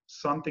know,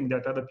 something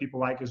that other people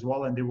like as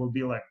well, and they will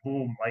be like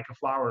boom, like a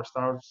flower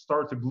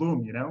start to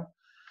bloom, you know.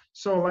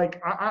 So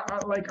like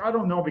like I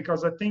don't know,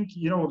 because I think,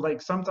 you know,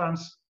 like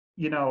sometimes,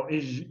 you know,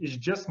 is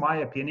just my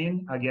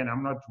opinion. Again,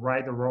 I'm not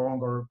right or wrong,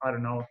 or I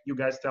don't know. You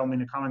guys tell me in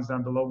the comments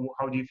down below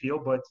how do you feel,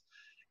 but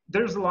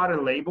there's a lot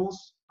of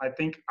labels I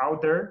think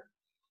out there.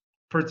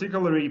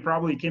 Particularly, you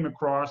probably came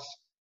across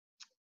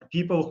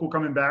people who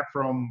coming back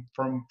from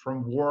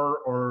war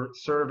or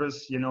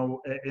service, you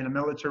know, in a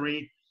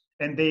military,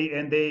 and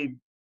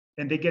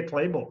they get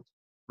labeled,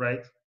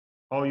 right?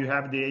 Oh, you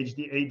have the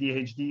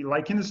ADHD.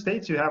 Like in the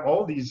States, you have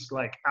all these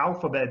like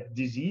alphabet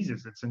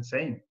diseases. It's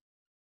insane,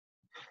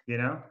 you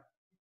know.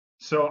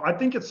 So I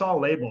think it's all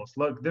labels.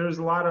 Look, there's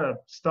a lot of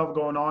stuff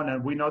going on,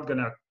 and we're not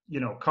gonna, you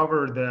know,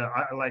 cover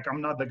like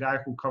I'm not the guy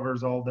who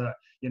covers all the,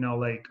 you know,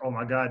 like oh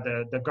my God,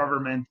 the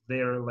government.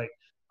 They're like,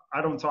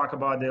 I don't talk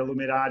about the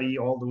Illuminati,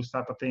 all those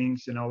type of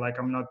things. You know, like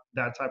I'm not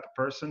that type of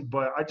person.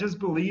 But I just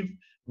believe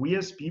we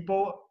as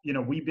people, you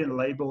know, we've been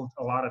labeled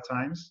a lot of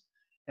times,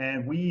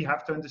 and we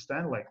have to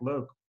understand. Like,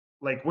 look,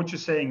 like what you're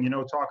saying. You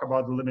know, talk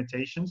about the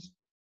limitations.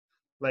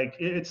 Like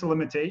it's a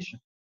limitation.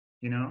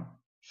 You know.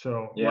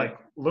 So Yeah. like,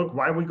 look,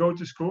 why we go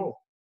to school?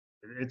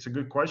 It's a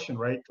good question,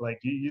 right? Like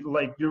you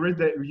read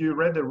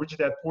the Rich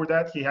Dad Poor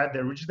Dad. He had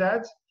the rich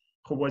dad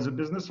who was a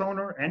business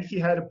owner, and he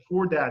had a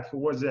poor dad who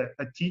was a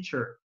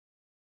teacher.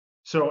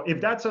 So if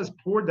that says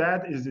poor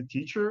dad is a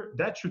teacher,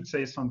 that should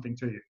say something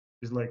to you.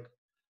 It's like,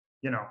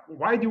 you know,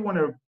 why do you want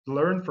to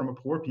learn from a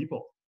poor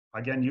people?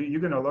 Again, you're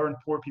going to learn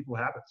poor people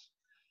habits.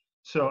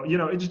 So, you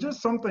know, it's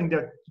just something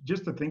that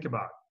just to think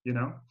about, you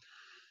know.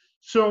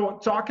 So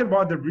talking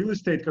about the real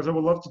estate, because I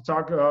would love to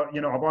talk,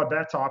 you know, about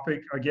that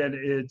topic. Again,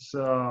 it's,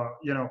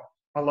 you know,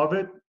 I love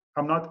it.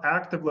 I'm not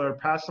actively or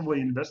passively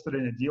invested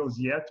in the deals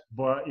yet,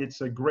 but it's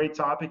a great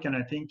topic. And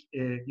I think,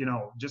 you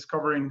know, just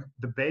covering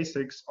the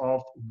basics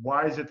of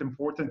why is it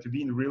important to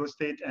be in real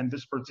estate and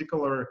this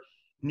particular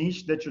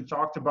niche that you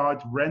talked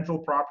about, rental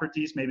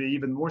properties, maybe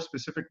even more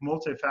specific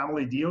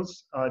multifamily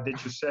deals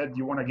that you said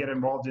you want to get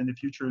involved in the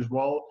future as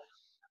well.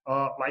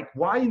 Like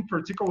why in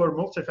particular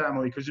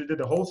multifamily? Because you did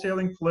the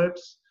wholesaling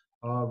flips,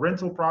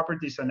 rental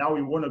properties, and now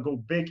you want to go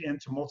big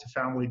into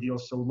multifamily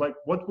deals. So like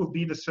what would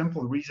be the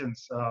simple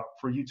reasons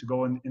for you to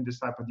go in this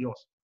type of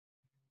deals?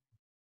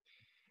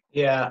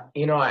 Yeah,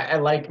 you know, I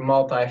like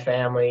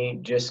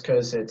multifamily just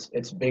because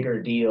it's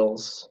bigger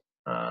deals,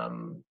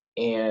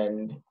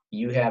 and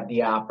you have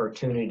the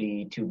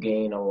opportunity to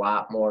gain a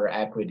lot more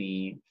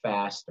equity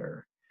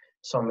faster.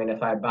 So, I mean,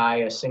 if I buy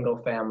a single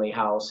family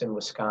house in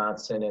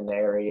Wisconsin in the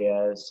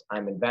areas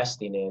I'm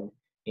investing in,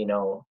 you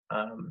know,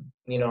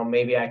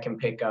 maybe I can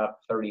pick up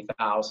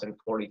 30,000,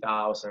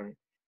 40,000,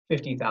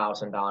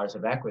 $50,000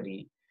 of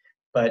equity.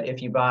 But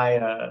if you buy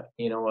a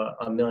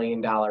 $1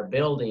 million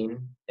building,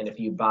 and if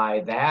you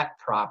buy that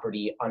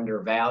property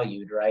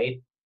undervalued,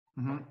 right?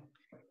 Mm-hmm.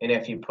 And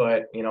if you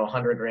put,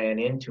 100 grand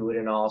into it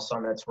and all of a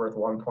sudden it's worth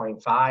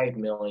 1.5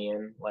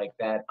 million, like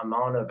that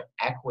amount of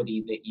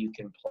equity that you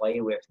can play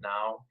with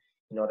now,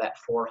 that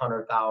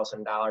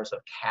 $400,000 of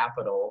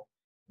capital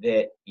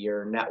that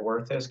your net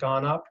worth has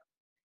gone up,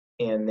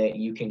 and that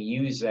you can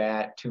use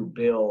that to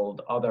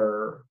build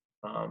other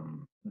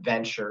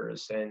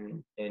ventures,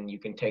 and you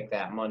can take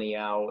that money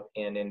out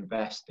and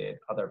invest it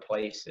other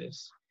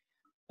places.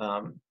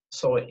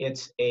 So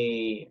it's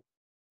a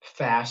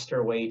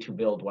faster way to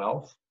build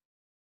wealth,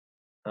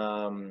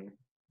 and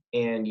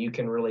you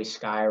can really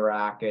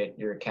skyrocket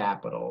your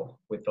capital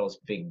with those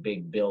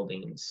big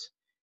buildings.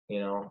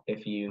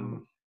 If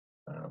you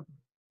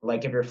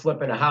like if you're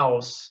flipping a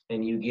house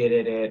and you get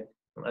it at,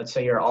 let's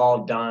say you're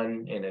all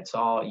done and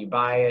you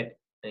buy it,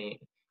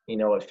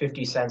 at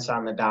 50 cents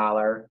on the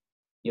dollar,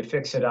 you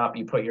fix it up,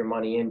 you put your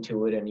money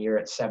into it, and you're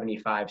at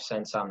 75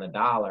 cents on the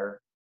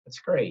dollar. That's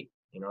great.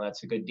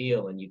 That's a good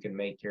deal, and you can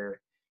make your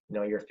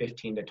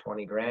 15 to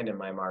 20 grand in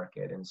my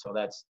market. And so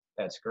that's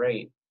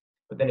great.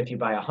 But then if you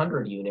buy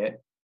 100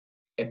 unit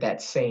at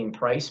that same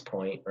price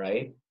point,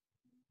 right?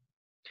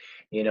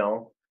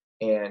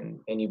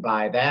 And you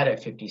buy that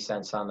at 50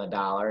 cents on the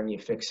dollar, and you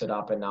fix it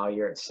up, and now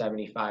you're at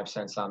 75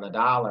 cents on the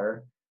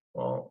dollar.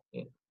 Well,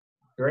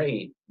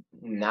 great.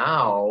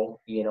 Now,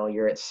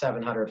 you're at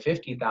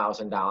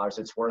 $750,000.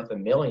 It's worth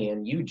 $1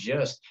 million. You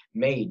just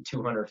made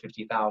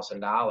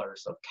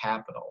 $250,000 of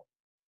capital.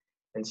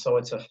 And so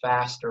it's a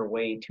faster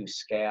way to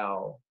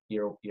scale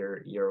your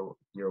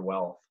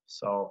wealth.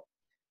 So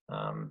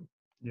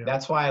Yeah.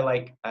 that's why I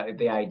like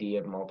the idea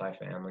of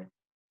multifamily.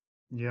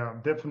 Yeah,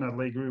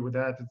 definitely agree with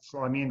that.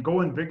 I mean,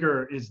 going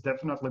bigger is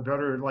definitely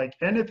better. Like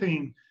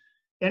anything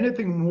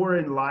more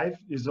in life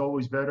is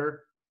always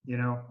better.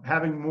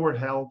 Having more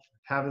health,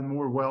 having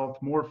more wealth,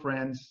 more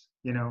friends,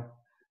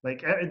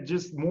 like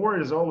just more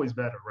is always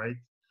better, right?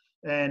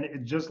 And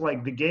it just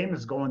like the game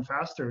is going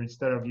faster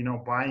instead of,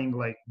 buying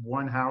like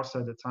one house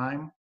at a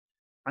time.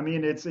 I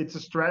mean, it's a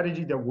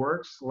strategy that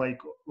works.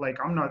 Like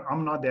I'm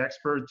not the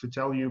expert to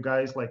tell you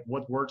guys like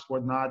what works,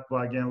 what not.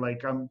 But again,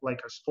 like I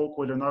spoke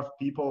with enough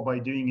people by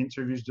doing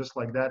interviews just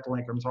like that.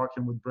 Like I'm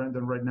talking with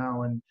Brendan right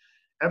now, and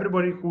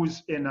everybody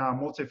who's in a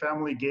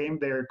multifamily game,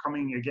 they're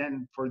coming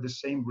again for the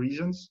same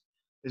reasons.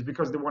 Is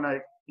because they want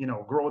to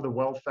grow the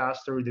wealth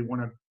faster. They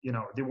want to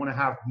they want to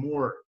have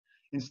more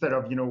instead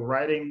of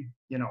writing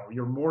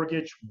your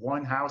mortgage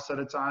one house at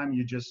a time.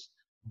 You just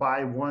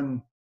buy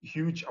one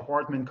huge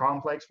apartment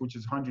complex, which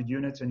is 100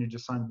 units, and you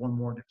just sign one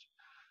mortgage.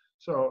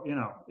 So,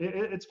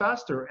 it's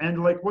faster.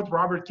 And like what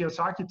Robert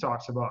Kiyosaki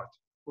talks about,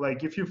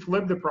 like if you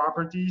flip the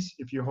properties,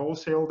 if you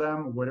wholesale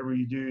them, whatever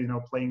you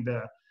do, playing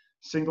the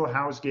single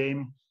house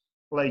game,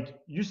 like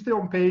you're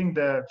still paying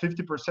the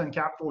 50%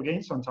 capital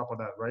gains on top of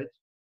that, right?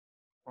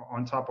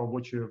 On top of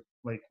what you're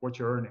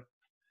earning.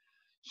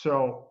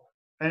 So,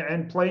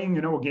 and playing,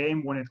 a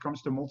game when it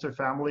comes to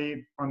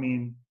multifamily, I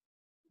mean,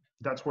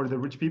 that's where the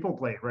rich people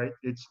play, right?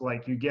 It's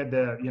like you get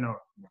the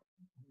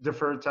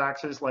deferred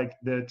taxes, like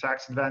the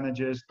tax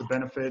advantages, the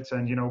benefits,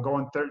 and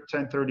going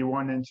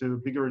 1031 into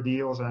bigger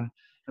deals. And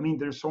I mean,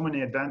 there's so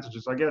many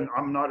advantages. Again,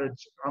 I'm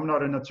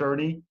not an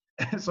attorney,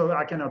 so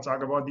I cannot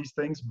talk about these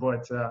things,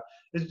 but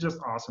it's just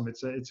awesome.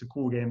 It's a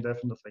cool game,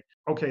 definitely.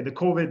 Okay, the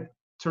COVID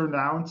turned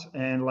out,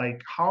 and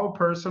like how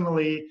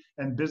personally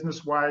and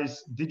business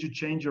wise did you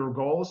change your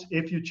goals,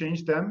 if you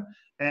changed them,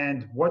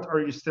 and what are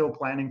you still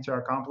planning to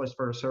accomplish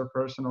for yourself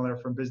personal or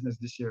from business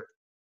this year?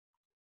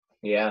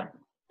 Yeah.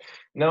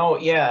 No,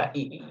 yeah,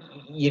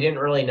 you didn't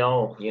really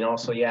know,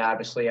 so yeah,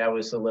 obviously I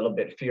was a little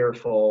bit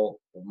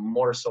fearful,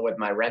 more so with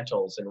my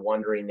rentals and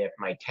wondering if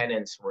my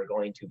tenants were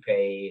going to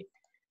pay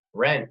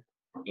rent,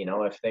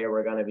 if they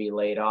were going to be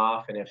laid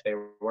off, and if they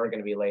were going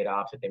to be laid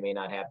off, that they may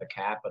not have the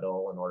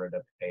capital in order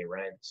to pay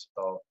rent.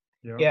 So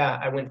yeah,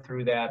 I went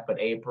through that, but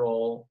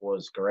April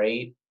was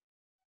great.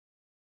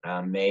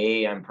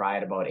 May, I'm probably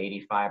at about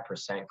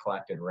 85%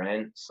 collected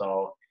rent.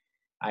 So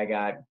I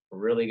got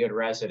really good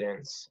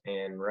residents,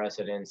 and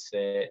residents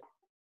that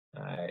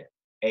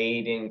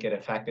didn't get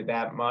affected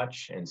that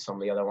much, and some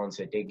of the other ones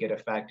that did get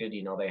affected,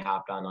 they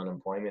hopped on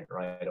unemployment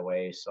right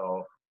away.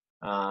 So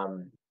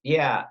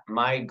yeah,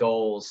 my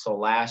goals. So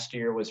last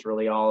year was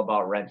really all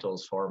about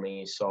rentals for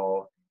me.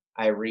 So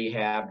I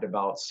rehabbed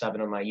about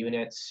 7 of my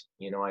units.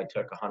 I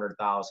took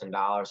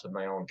 $100,000 of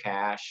my own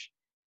cash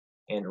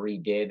and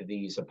redid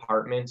these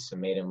apartments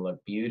and made them look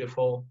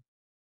beautiful.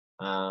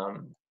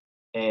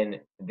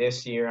 And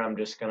this year I'm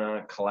just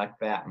gonna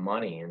collect that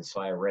money. And so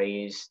I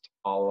raised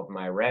all of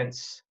my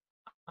rents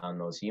on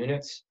those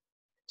units.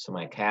 So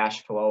my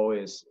cash flow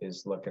is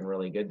looking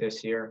really good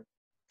this year.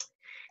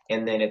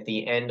 And then at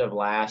the end of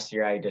last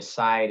year, I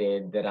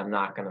decided that I'm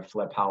not gonna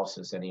flip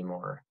houses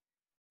anymore.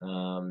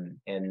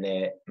 And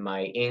that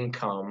my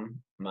income,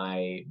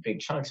 my big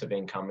chunks of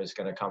income, is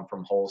gonna come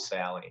from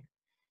wholesaling.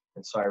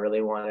 And so I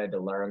really wanted to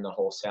learn the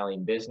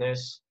wholesaling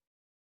business.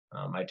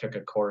 I took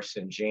a course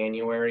in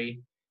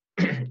January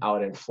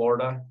out in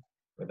Florida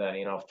with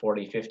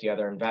 40, 50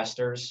 other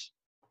investors,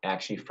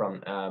 actually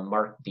from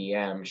Mark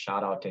DM.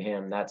 Shout out to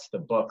him. That's the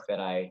book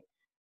that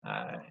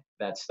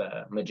that's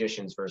the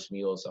Magicians versus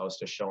Mules I was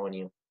just showing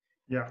you.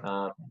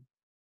 Yeah.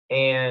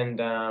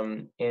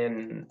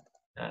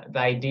 The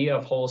idea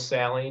of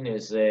wholesaling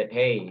is that,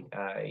 hey,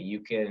 you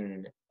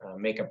can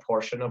make a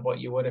portion of what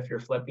you would if you're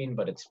flipping,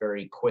 but it's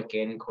very quick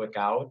in, quick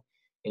out,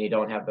 and you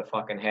don't have the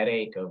fucking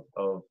headache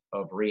of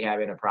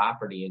rehabbing a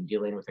property and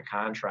dealing with a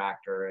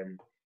contractor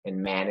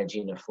and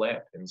managing a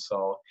flip. And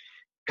so,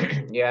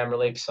 yeah, I'm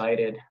really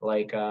excited.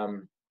 Like,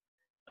 I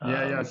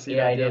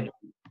did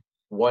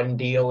one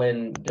deal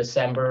in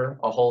December,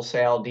 a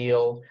wholesale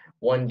deal,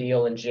 one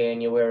deal in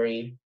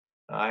January.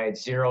 I had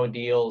 0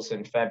 deals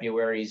in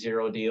February,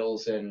 0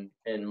 deals in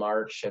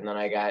March, and then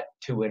I got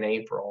 2 in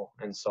April.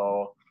 And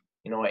so,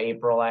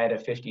 April I had a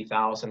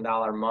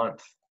 $50,000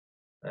 month,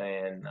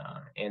 and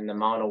the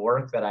amount of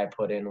work that I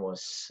put in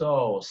was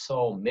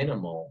so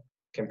minimal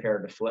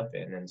compared to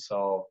flipping. And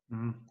so,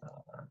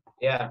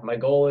 yeah, my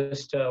goal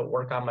is to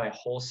work on my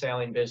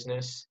wholesaling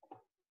business.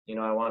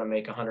 I want to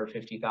make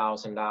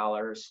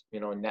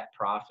 $150,000, net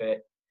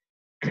profit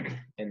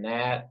in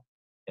that.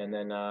 And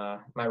then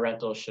my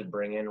rentals should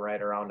bring in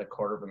right around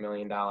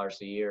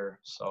 $250,000 a year.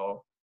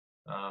 So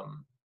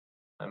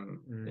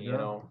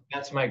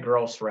that's my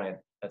gross rent.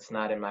 That's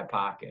not in my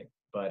pocket.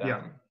 But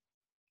yeah,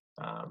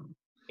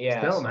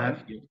 still, so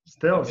man,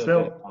 still.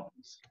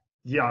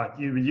 Yeah,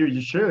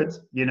 you should.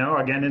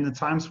 Again, in the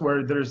times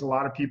where there's a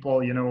lot of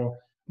people,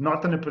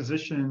 not in a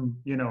position,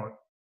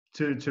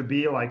 to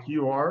be like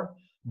you are.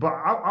 But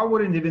I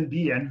wouldn't even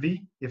be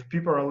envy if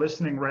people are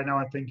listening right now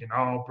and thinking,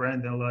 oh,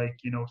 Brendan, like,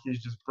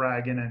 he's just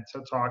bragging and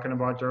talking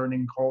about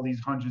earning all these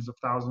hundreds of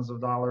thousands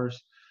of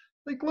dollars.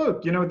 Like,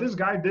 look, this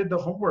guy did the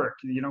homework.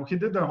 He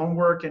did the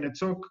homework, and it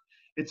took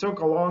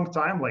a long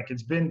time. Like,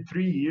 it's been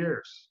 3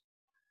 years.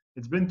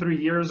 It's been 3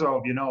 years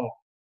of,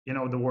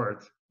 the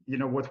word,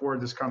 what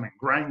word is coming?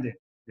 Grinding,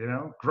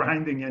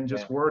 grinding and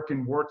just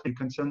working,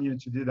 continue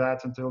to do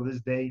that until this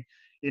day.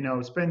 you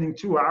know, spending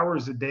 2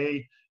 hours a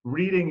day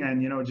reading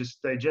and, you know,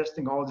 just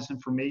digesting all this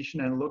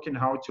information and looking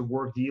how to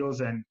work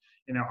deals and,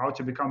 you know, how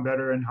to become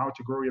better and how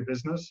to grow your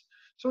business.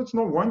 So it's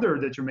no wonder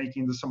that you're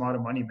making this amount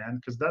of money, man,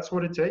 because that's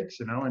what it takes,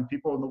 you know, and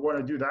people want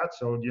to do that.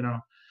 So, you know,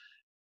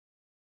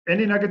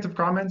 any negative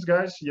comments,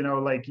 guys, you know,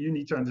 like you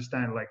need to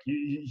understand, like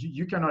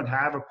you cannot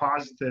have a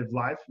positive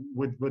life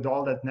with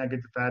all that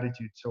negative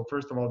attitude. So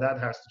first of all, that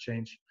has to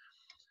change.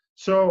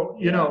 So,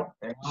 you Yeah, know,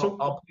 and so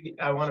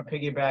I want to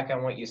piggyback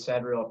on what you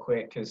said real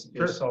quick because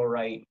you're sure. so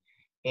right.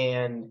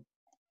 And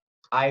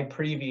I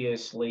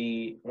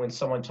previously, when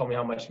someone told me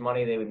how much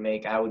money they would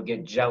make, I would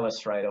get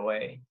jealous right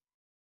away.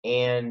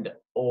 And,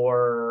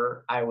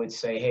 or I would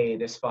say, hey,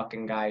 this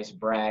fucking guy's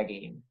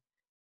bragging.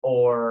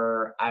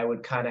 Or I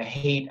would kind of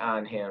hate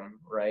on him,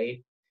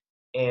 right?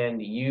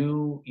 And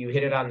you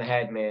hit it on the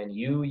head, man.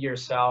 You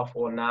yourself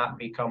will not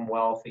become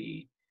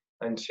wealthy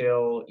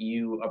until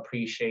you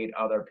appreciate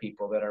other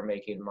people that are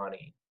making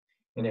money.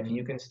 And if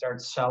you Mhm. can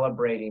start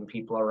celebrating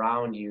people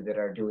around you that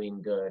are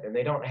doing good, and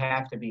they don't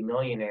have to be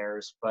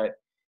millionaires, but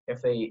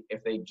if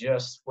they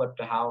just flipped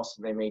a house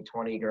and they made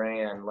 20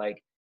 grand,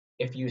 like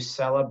if you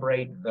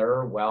celebrate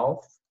their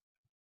wealth,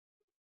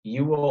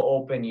 you will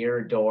open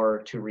your door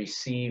to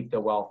receive the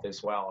wealth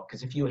as well.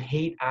 Because if you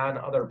hate on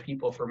other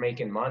people for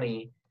making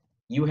money,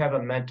 you have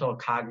a mental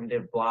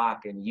cognitive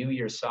block and you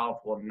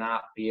yourself will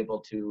not be able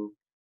to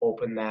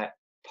open that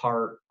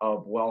part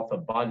of wealth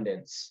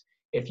abundance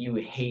if you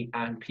hate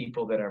on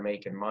people that are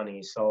making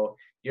money. So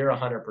you're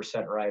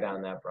 100% right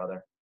on that,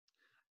 brother.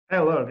 Hey,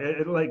 look,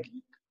 like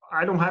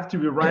I don't have to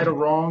be right or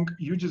wrong.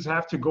 You just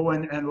have to go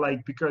in and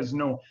like, because, you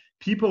know,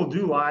 people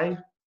do lie.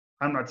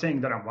 I'm not saying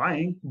that I'm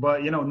lying,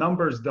 but, you know,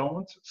 numbers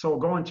don't. So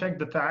go and check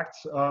the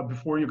facts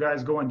before you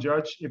guys go and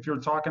judge. If you're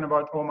talking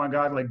about, oh my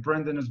God, like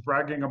Brendan is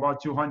bragging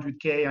about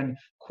 200K and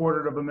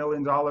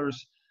 $250,000.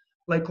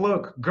 Like,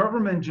 look,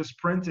 government just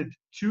printed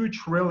 $2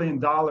 trillion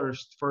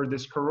for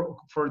this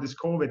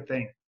COVID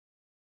thing.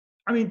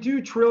 I mean,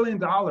 $2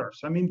 trillion.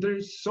 I mean,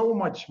 there's so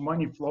much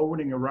money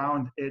floating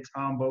around. It's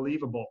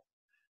unbelievable.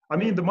 I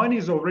mean, the money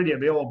is already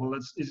available.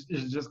 It's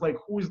just like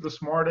who's the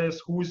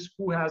smartest,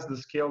 who has the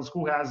skills,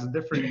 who has a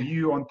different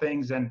view on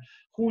things, and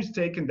who's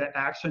taking the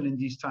action in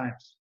these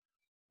times.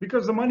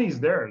 Because the money is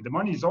there. The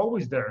money is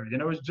always there. You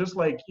know, it's just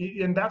like,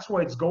 and that's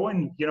why it's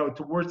going, you know,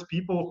 towards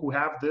people who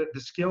have the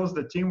skills,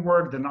 the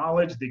teamwork, the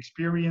knowledge, the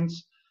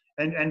experience,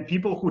 and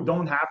people who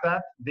don't have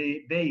that,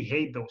 they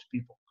hate those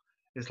people.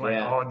 It's like,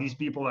 Yeah. oh, these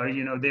people are,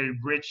 you know, they're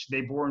rich,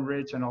 they born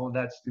rich, and all of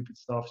that stupid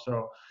stuff.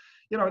 So,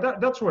 you know,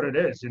 that's what it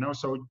is. You know,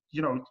 so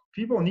you know,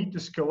 people need to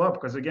skill up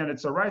because again,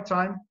 it's the right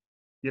time.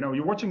 You know,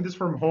 you're watching this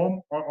from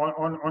home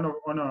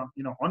on a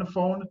you know on a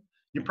phone.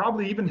 You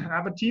probably even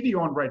have a TV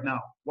on right now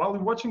while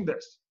you're watching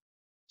this.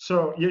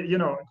 So you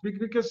know,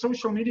 because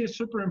social media is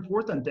super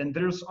important, and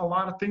there's a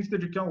lot of things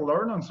that you can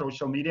learn on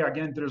social media.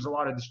 Again, there's a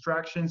lot of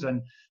distractions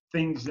and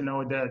things, you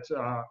know, that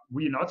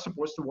we're not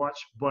supposed to watch.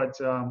 But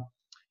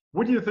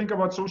what do you think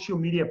about social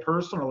media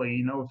personally?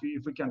 You know,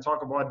 if we can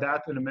talk about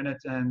that in a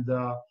minute. And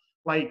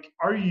like,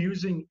 are you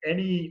using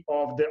any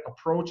of the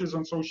approaches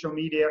on social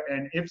media?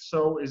 And if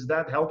so, is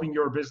that helping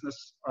your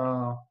business?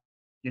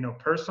 You know,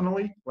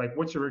 personally, like,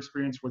 what's your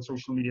experience with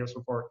social media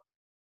so far?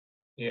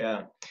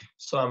 Yeah.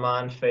 So I'm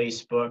on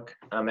Facebook.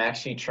 I'm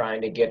actually trying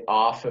to get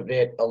off of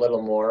it a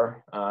little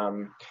more.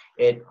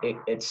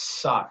 It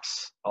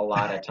sucks a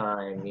lot of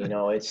time. You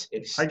know, it's I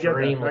get that. I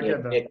extremely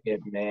get that. addictive,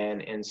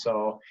 man. And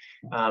so,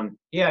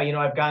 yeah, you know,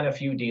 I've gotten a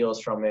few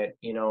deals from it.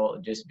 You know,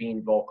 just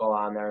being vocal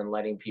on there and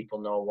letting people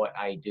know what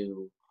I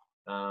do.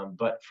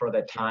 But for the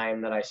Yeah.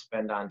 time that I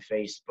spend on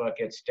Facebook,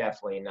 it's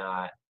definitely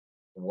not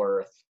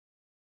worth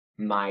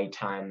my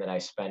time that I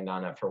spend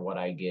on it for what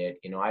I get.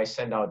 You know, I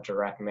send out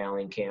direct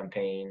mailing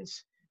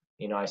campaigns.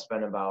 You know, I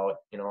spend about,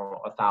 you know,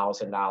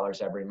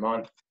 $1,000 every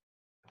month,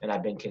 and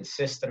I've been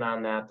consistent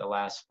on that the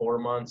last 4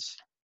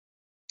 months.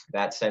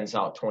 That sends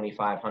out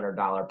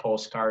 $2,500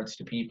 postcards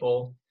to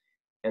people,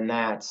 and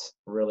that's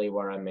really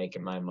where I'm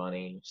making my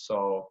money.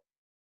 So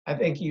I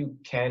think you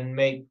can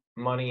make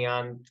money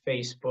on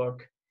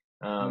Facebook.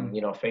 Mm. You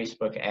know,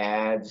 Facebook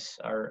ads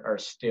are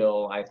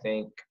still, I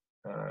think,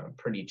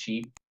 pretty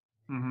cheap,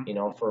 Hmm. you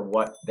know, for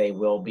what they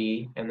will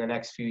be in the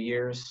next few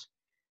years.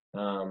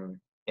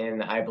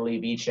 And I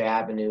believe each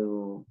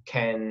avenue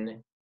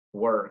can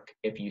work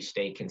if you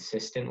stay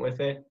consistent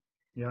with it.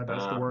 Yeah,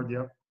 that's the word.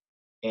 Um,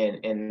 Yeah.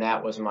 and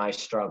that was my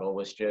struggle,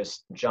 was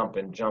just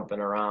jumping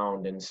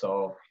around. And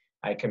so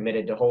I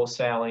committed to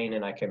wholesaling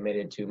and I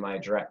committed to my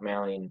direct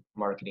mailing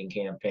marketing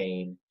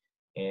campaign.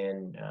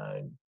 And,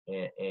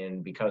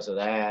 and because of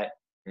that,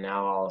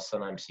 now all of a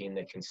sudden I'm seeing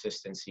the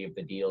consistency of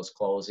the deals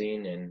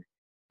closing, and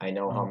I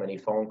know how Mm. many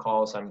phone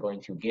calls I'm going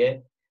to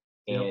get.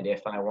 Yep. And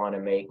if I want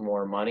to make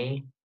more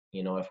money,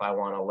 you know, if I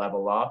want to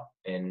level up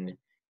and,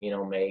 you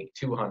know, make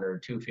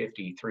 200,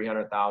 250,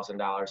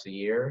 $300,000 a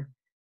year,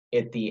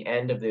 at the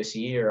end of this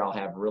year, I'll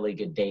have really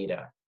good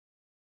data.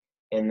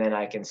 And then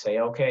I can say,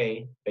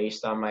 okay,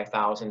 based on my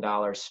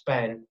 $1,000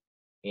 spent,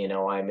 you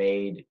know, I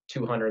made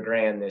 200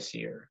 grand this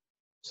year.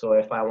 So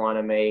if I want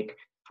to make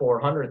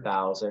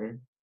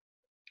 400,000,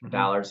 Mm-hmm.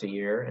 dollars a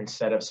year.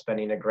 Instead of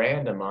spending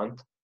 $1,000 a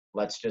month,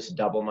 let's just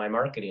double my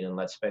marketing and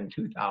let's spend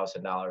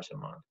 $2,000 a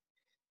month.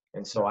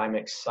 And so I'm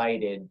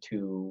excited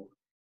to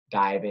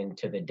dive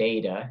into the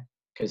data,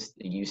 because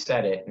you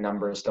said it,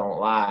 numbers don't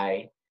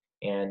lie,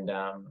 and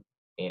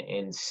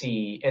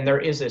see, and there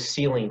is a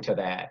ceiling to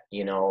that,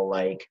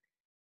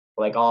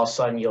 like all of a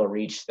sudden you'll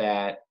reach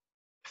that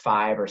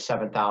 $5,000 or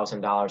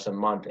 $7,000 a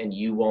month, and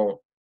you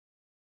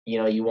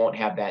won't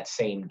have that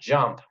same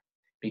jump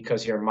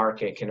because your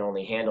market can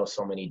only handle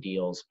so many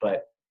deals.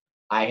 But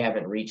I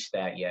haven't reached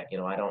that yet.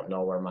 I don't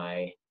know where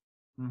my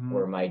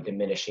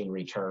diminishing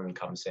return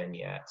comes in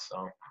yet.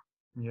 So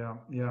Yeah,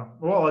 yeah.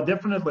 Well, I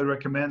definitely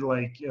recommend,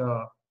 like,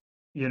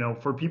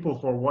 for people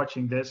who are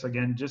watching this,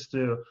 again, just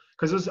to,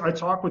 because I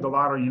talk with a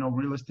lot of,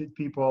 real estate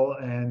people,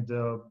 and,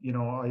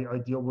 I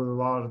deal with a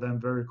lot of them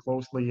very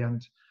closely.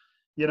 And,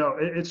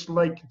 it's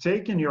like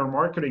taking your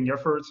marketing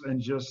efforts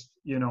and just,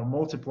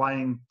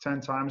 multiplying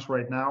 10 times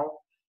right now,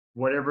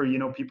 whatever,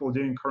 people are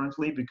doing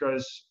currently,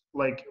 because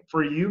like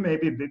for you,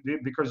 maybe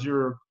because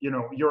your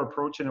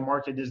approach in the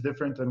market is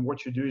different and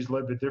what you do is a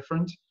little bit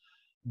different.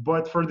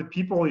 But for the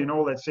people,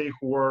 let's say,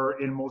 who are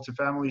in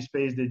multifamily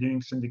space, they're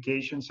doing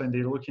syndications and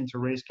they're looking to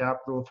raise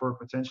capital for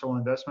potential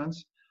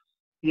investments,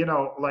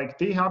 like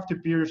they have to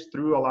pierce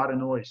through a lot of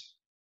noise.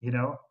 You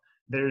know,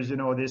 there's,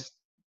 this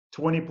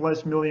 20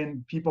 plus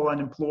million people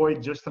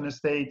unemployed just in the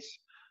States,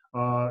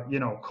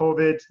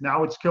 COVID,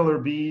 now it's killer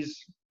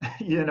bees,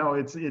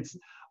 it's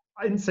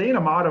insane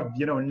amount of,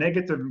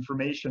 negative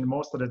information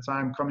most of the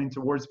time coming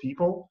towards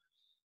people.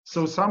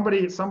 So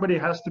somebody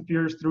has to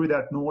pierce through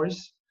that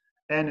noise,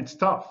 and it's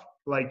tough.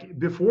 Like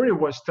before, it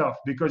was tough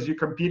because you're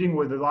competing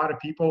with a lot of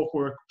people who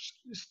are,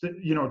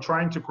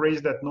 trying to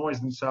create that noise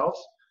themselves.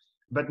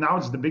 But now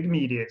it's the big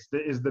media,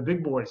 it's the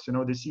big boys, the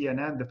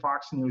CNN, the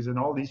Fox News, and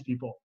all these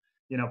people,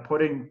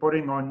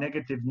 putting on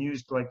negative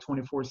news like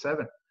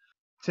 24/7.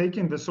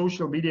 Taking the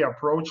social media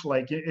approach,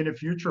 like in the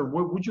future,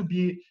 would you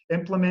be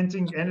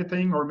implementing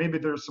anything, or maybe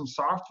there's some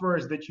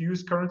softwares that you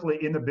use currently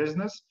in the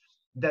business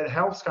that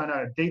helps kind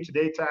of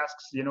day-to-day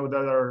tasks,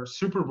 that are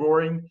super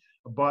boring,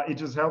 but it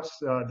just helps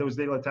those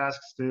daily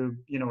tasks to,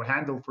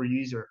 handle for you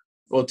easier?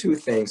 Well, two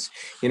things.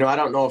 I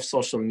don't know if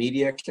social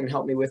media can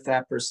help me with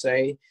that per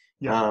se.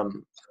 Yeah.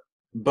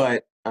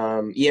 But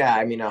yeah,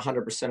 I mean,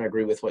 100%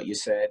 agree with what you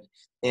said.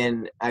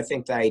 And I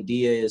think the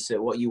idea is that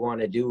what you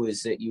want to do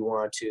is that you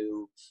want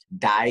to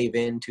dive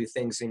into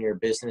things in your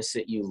business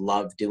that you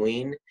love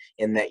doing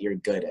and that you're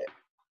good at.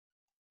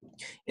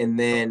 And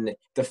then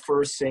the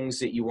first things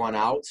that you want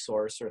to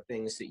outsource are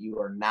things that you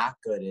are not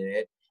good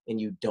at and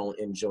you don't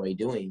enjoy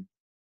doing.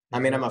 I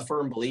mean, I'm a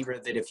firm believer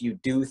that if you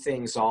do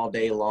things all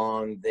day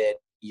long that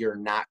you're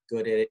not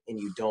good at and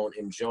you don't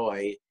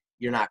enjoy,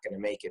 you're not going to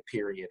make it,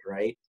 period,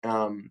 right?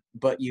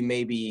 But you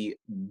may be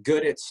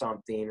good at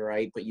something,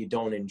 right, but you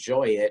don't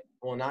enjoy it.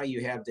 Well, now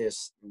you have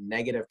this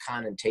negative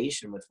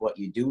connotation with what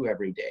you do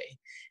every day.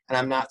 And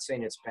I'm not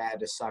saying it's bad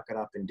to suck it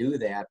up and do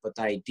that, but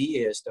the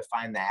idea is to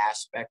find the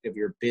aspect of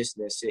your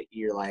business that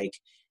you're like,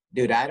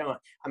 dude,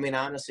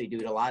 honestly,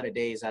 dude, a lot of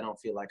days I don't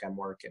feel like I'm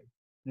working.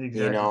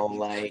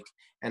 Exactly.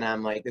 And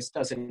I'm like, this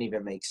doesn't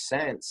even make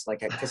sense.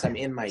 Like, because I'm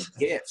in my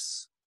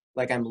gifts.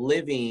 Like I'm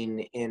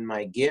living in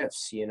my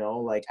gifts,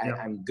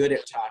 I'm good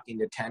at talking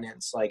to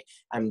tenants. Like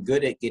I'm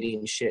good at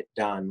getting shit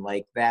done.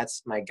 Like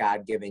that's my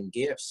God-given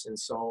gifts. And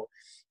so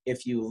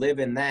if you live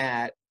in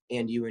that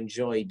and you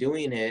enjoy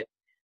doing it,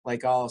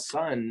 like all of a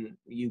sudden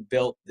you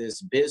built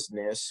this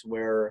business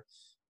where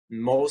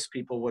most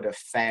people would have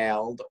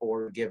failed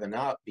or given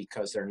up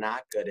because they're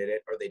not good at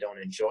it or they don't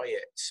enjoy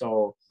it.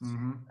 So,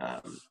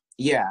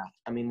 yeah,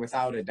 I mean,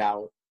 without a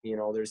doubt,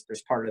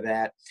 there's part of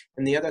that.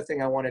 And the other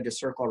thing I wanted to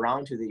circle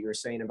around to that you were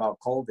saying about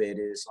COVID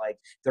is like,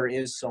 there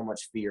is so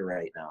much fear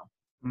right now.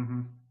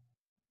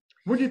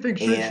 What do you think?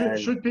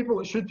 Should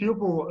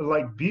people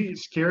like be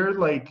scared?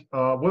 Like,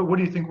 what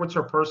do you think? What's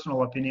your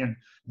personal opinion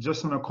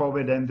just on the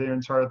COVID and the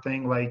entire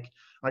thing? Like,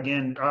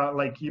 again,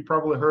 like you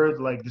probably heard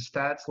like the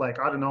stats. Like,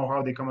 I don't know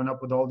how they're coming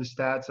up with all the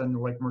stats and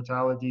like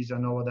mortalities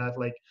and all of that.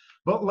 Like,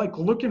 but like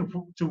looking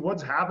to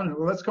what's happened.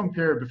 Let's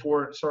compare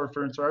before. Sorry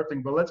for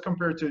interrupting, but let's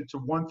compare to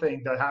one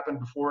thing that happened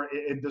before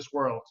in this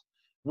world,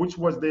 which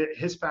was the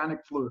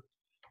Hispanic flu,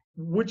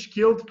 which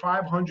killed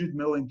 500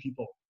 million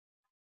people.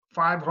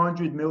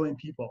 500 million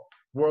people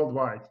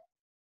worldwide.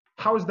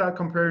 How is that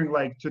comparing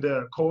like to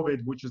the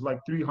COVID, which is like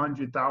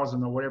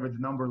 300,000 or whatever the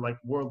number, like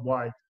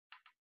worldwide?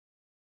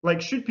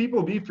 Like, should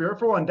people be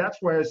fearful? And that's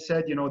why I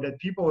said, that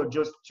people are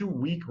just too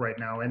weak right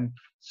now. And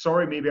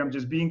sorry, maybe I'm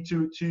just being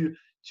too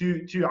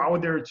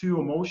out there, too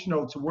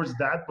emotional towards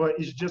that. But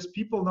it's just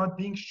people not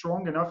being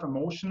strong enough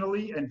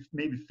emotionally and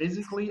maybe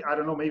physically. I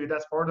don't know. Maybe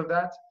that's part of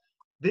that.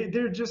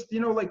 They're just,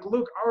 like,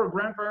 look, our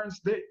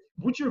grandparents.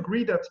 Would you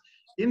agree that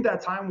in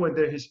that time when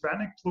the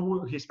Hispanic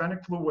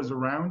flu was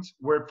around,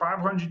 where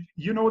 500,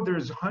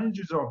 there's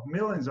hundreds of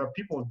millions of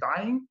people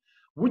dying?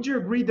 Would you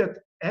agree that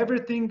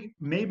everything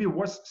maybe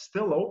was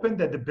still open,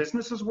 that the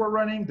businesses were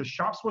running, the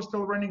shops were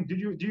still running? Do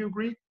you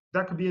agree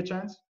that could be a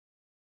chance?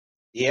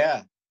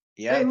 Yeah,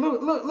 Hey,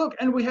 look,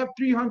 and we have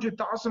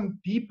 300,000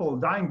 people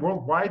dying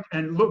worldwide,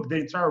 and look, the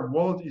entire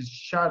world is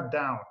shut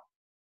down.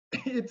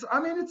 It's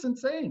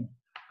insane.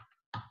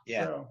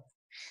 Yeah. So,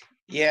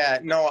 Yeah,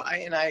 no,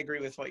 I agree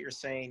with what you're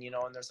saying,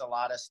 and there's a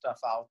lot of stuff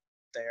out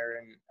there,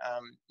 and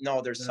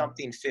no, there's yeah,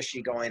 something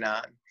fishy going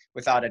on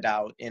without a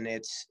doubt, and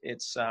it's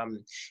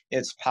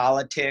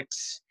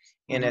politics,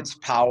 and it's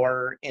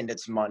power, and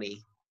it's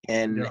money,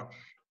 and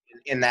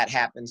yeah, that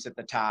happens at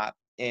the top,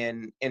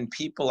 and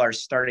people are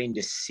starting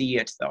to see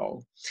it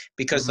though,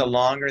 because the mhm,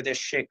 longer this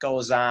shit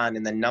goes on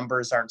and the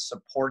numbers aren't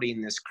supporting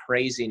this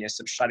craziness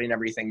of shutting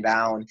everything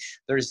down,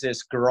 there's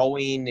this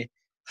growing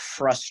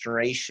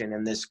frustration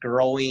and this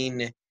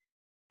growing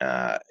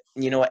uh,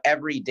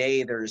 every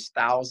day there's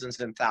thousands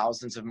and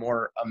thousands of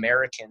more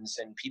Americans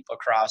and people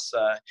across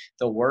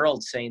the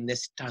world saying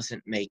this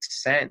doesn't make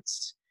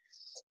sense.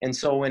 And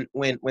so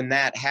when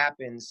that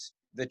happens,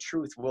 the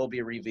truth will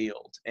be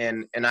revealed.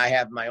 And I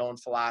have my own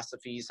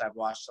philosophies. I've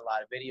watched a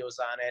lot of videos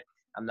on it.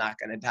 I'm not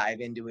going to dive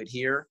into it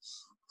here,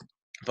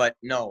 but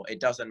no, it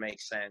doesn't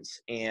make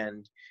sense.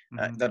 And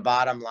the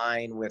bottom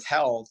line with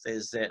health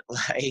is that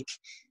like,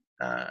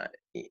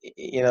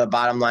 the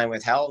bottom line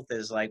with health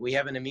is like, we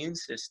have an immune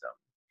system.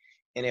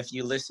 And if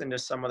you listen to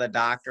some of the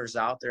doctors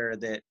out there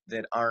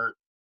that aren't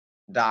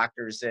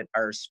doctors that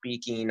are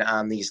speaking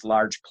on these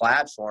large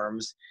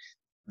platforms,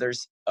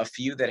 there's a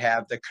few that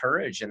have the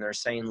courage and they're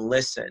saying,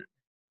 listen,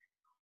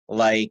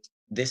 like,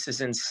 this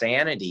is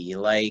insanity.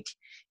 Like,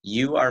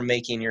 you are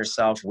making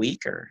yourself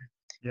weaker.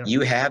 yeah,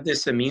 You have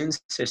this immune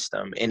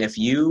system. And if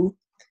you,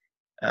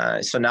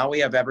 so now we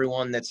have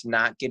everyone that's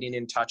not getting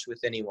in touch with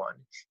anyone.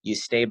 You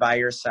stay by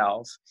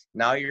yourself.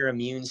 Now your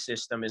immune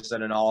system is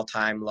at an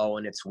all-time low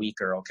and it's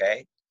weaker,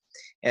 okay?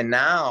 And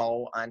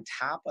now on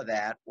top of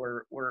that,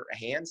 we're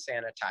hand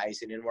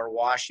sanitizing and we're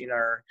washing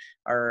our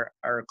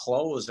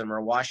clothes and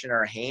we're washing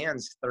our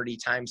hands 30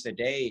 times a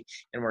day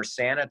and we're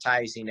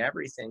sanitizing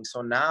everything.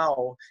 So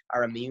now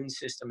our immune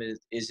system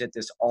is at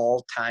this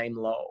all-time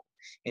low.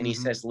 And he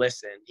says,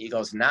 listen, he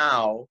goes,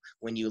 now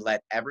when you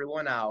let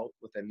everyone out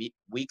with a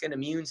weakened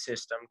immune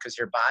system, because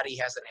your body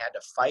hasn't had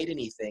to fight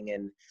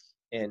anything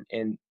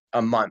in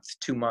a month,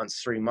 2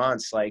 months, 3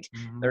 months, like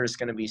there's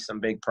going to be some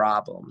big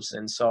problems.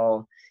 And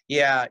so,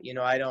 yeah,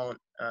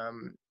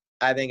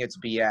 I think it's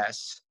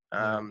BS,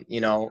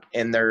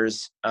 and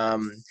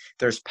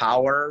there's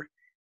power,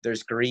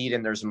 there's greed,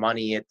 and there's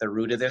money at the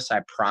root of this.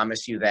 I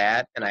promise you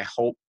that. And I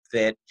hope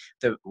that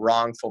the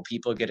wrongful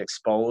people get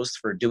exposed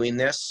for doing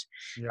this.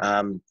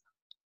 yeah,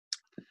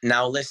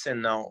 Now,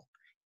 listen, though,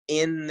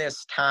 in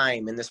this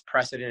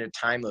precedented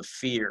time of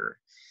fear,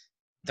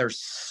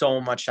 there's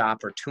so much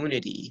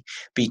opportunity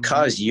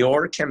because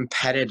your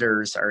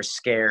competitors are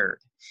scared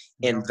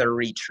and they're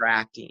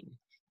retracting.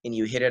 And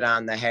you hit it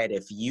on the head.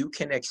 If you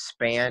can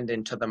expand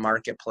into the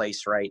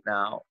marketplace right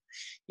now,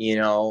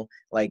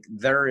 like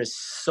there is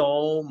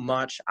so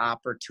much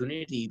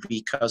opportunity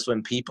because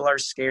when people are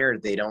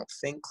scared, they don't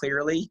think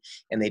clearly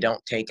and they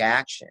don't take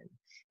action.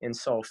 And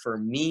so for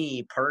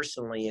me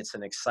personally, it's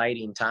an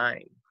exciting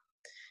time.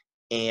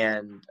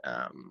 And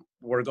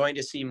we're going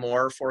to see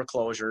more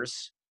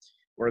foreclosures.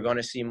 We're going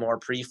to see more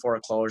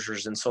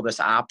pre-foreclosures. And so this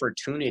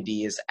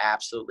opportunity is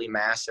absolutely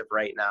massive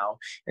right now.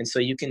 And so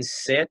you can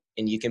sit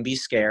and you can be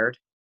scared.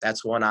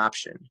 That's one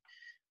option.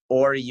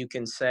 Or you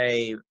can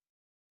say,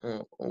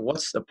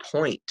 what's the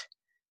point?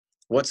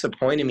 What's the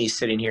point of me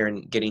sitting here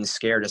and getting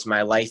scared? Is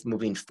my life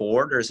moving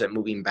forward or is it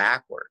moving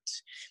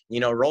backwards?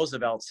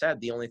 Roosevelt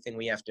said the only thing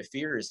we have to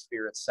fear is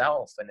fear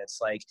itself. And it's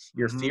like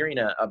you're fearing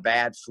a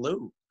bad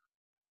flu.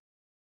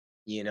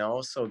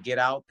 So get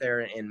out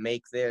there and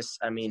make this.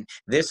 I mean,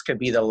 this could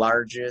be the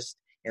largest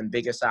and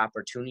biggest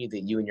opportunity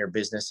that you and your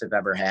business have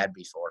ever had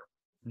before.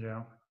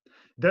 Yeah,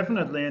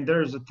 definitely. And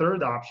there's a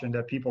third option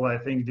that people, I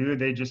think, do.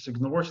 They just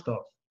ignore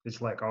stuff.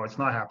 It's like, oh, it's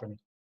not happening.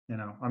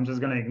 I'm just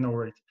going to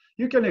ignore it.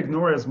 You can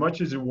ignore as much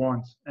as you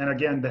want. And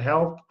again, the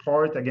health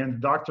part, again, the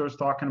doctors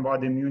talking about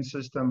the immune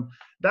system,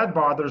 that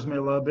bothers me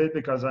a little bit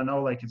because I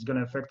know like it's going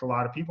to affect a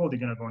lot of people. They're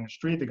going to go on the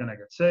street, they're going to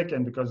get sick,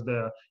 and because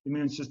the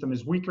immune system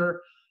is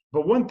weaker.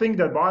 But one thing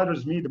that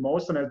bothers me the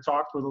most, and I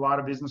talked with a lot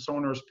of business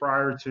owners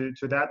prior to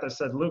that, I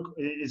said, look,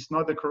 it's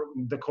not the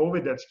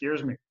COVID that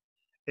scares me.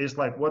 It's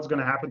like what's going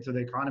to happen to the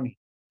economy.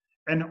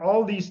 And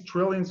all these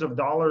trillions of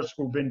dollars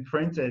who've been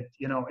printed,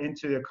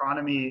 into the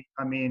economy.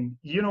 I mean,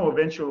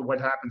 eventually what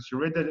happens. You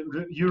read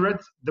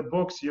the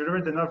books. You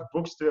read enough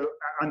books to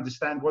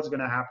understand what's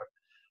going to happen.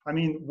 I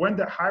mean, when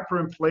the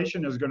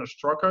hyperinflation is going to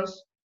struck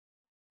us,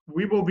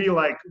 we will be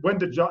like when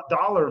the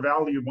dollar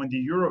value, when the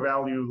euro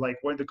value, like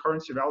when the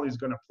currency value is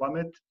going to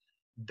plummet,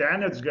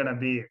 then it's going to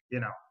be,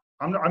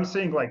 I'm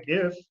saying like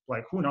if,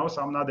 like who knows?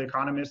 I'm not the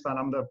economist and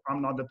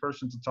I'm not the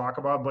person to talk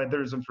about, but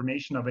there's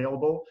information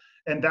available,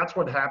 and that's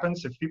what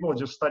happens if people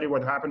just study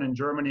what happened in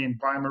Germany in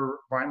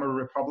Weimar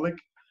Republic,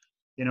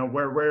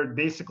 where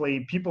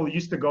basically people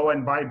used to go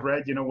and buy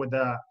bread,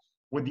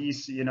 with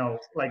these,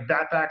 like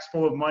backpacks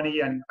full of money,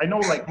 and I know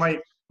like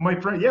my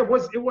friend, yeah,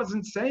 it was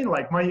insane.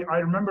 Like I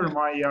remember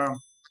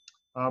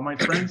My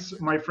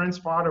friend's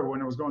father,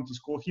 when I was going to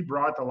school, he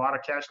brought a lot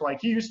of cash. Like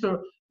he used to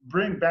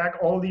bring back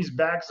all these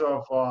bags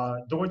of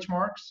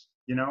Deutschmarks,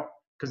 you know,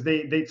 because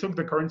they took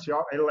the currency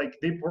off. And like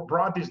they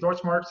brought these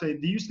Deutschmarks. They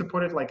used to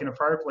put it like in a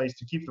fireplace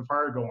to keep the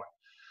fire going.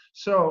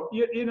 So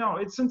you know,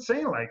 it's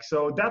insane. Like,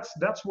 so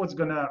that's what's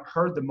gonna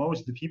hurt the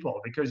most the people,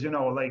 because you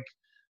know, like,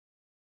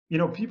 you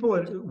know, people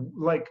are,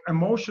 like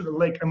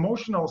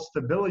emotional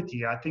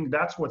stability. I think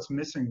that's what's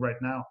missing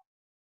right now.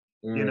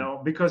 You Mm.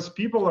 know, because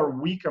people are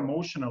weak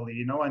emotionally.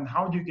 You know, and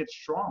how do you get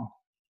strong?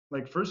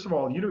 Like, first of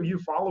all, you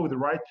follow the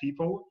right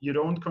people. You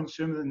don't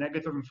consume the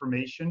negative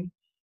information.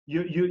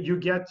 You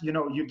get, you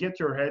know, you get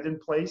your head in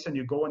place, and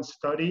you go and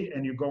study,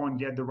 and you go and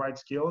get the right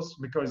skills.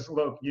 Because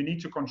look, you need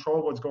to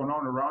control what's going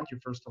on around you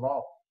first of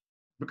all,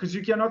 because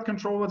you cannot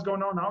control what's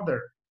going on out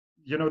there.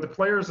 You know, the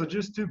players are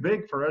just too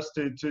big for us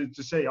to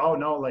say, oh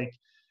no, like,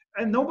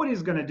 and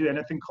nobody's going to do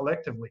anything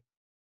collectively.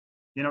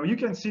 You know, you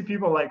can see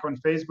people like on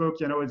Facebook,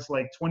 you know, it's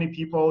like 20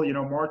 people, you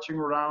know, marching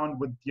around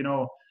with, you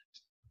know,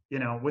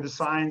 with the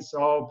signs,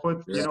 oh,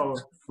 put, you Yeah.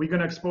 know, we're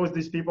going to expose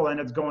these people, and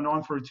it's going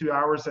on for 2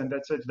 hours, and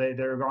that's it.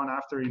 They're gone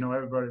after, you know,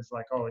 everybody's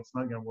like, oh, it's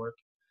not going to work.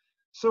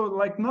 So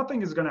like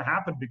nothing is going to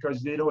happen,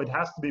 because, you know, it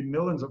has to be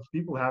millions of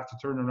people have to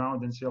turn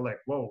around and say like,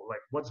 whoa,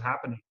 like what's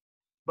happening?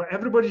 But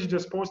everybody's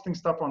just posting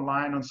stuff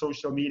online on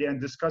social media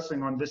and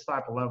discussing on this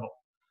type of level.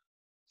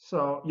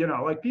 So, you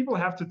know, like people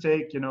have to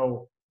take, you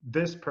know,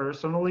 this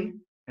personally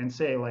and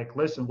say like,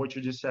 listen, what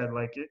you just said,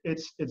 like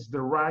it's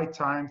the right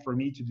time for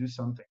me to do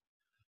something.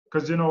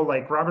 Because, you know,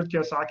 like Robert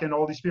Kiyosaki and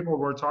all these people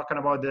were talking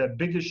about the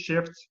biggest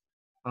shift,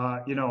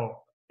 you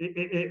know,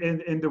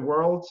 in the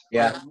world,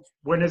 Yeah.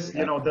 when it's,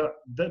 you Yeah. know,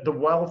 the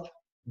wealth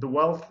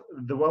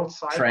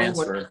cycle,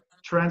 what Transfer.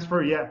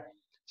 transfer, yeah.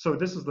 So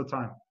this is the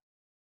time.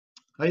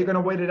 Are you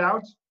gonna wait it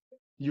out?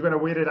 You're gonna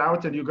wait it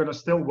out, and you're gonna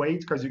still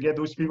wait, because you get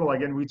those people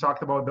again. We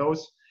talked about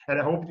those, and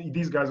I hope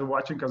these guys are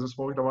watching, because I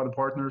spoke about the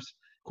partners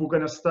who are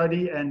gonna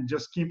study and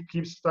just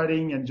keep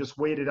studying and just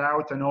wait it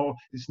out. And oh,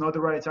 it's not the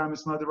right time.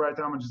 It's not the right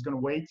time. I'm just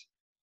gonna wait.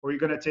 Or you're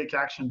gonna take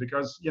action,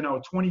 because, you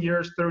know, 20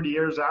 years, 30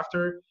 years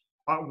after,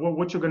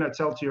 what you're gonna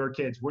tell to your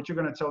kids, what you're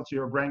gonna tell to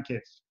your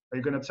grandkids. Are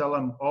you gonna tell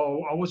them,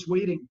 oh, I was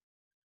waiting,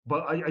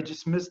 but I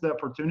just missed the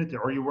opportunity?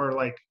 Or you were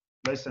like,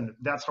 listen,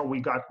 that's how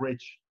we got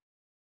rich.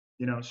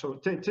 You know, so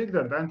take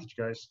the advantage,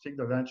 guys. Take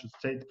the advantage.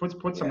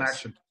 Put some Yes.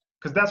 action,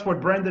 because that's what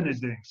Brendan is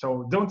doing.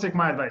 So don't take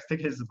my advice. Take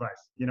his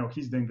advice. You know,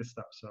 he's doing this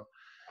stuff. So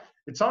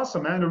it's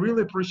awesome, man. I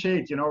really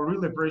appreciate, you know,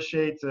 really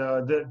appreciate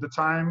the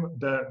time,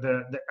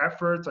 the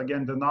effort,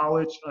 again, the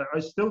knowledge.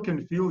 I still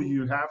can feel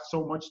you have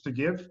so much to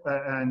give,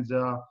 and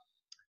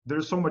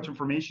there's so much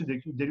information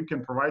that you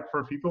can provide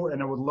for people.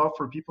 And I would love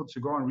for people to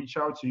go and reach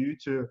out to you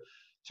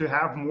to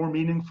have more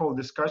meaningful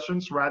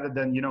discussions, rather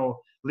than, you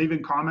know,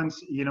 leaving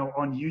comments, you know,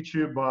 on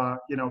YouTube,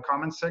 you know,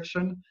 comment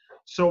section.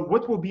 So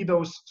what will be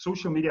those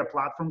social media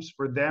platforms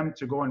for them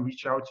to go and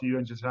reach out to you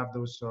and just have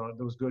those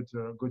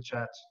good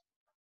chats?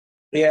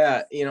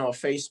 Yeah, you know,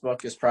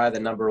 Facebook is probably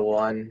the number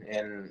one,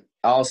 and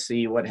I'll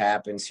see what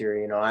happens here.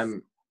 You know,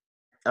 I'm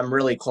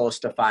really close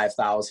to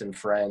 5,000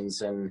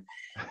 friends, and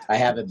I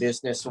have a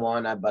business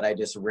one, but I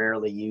just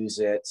rarely use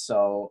it.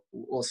 So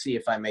we'll see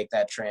if I make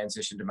that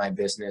transition to my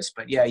business.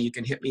 But yeah, you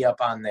can hit me up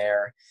on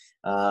there.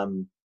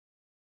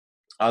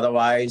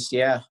 Otherwise,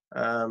 yeah,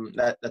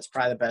 that's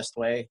probably the best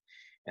way.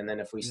 And then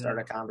if we start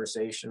Yeah. a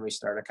conversation, we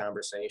start a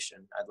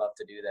conversation. I'd love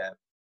to do that.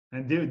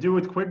 And do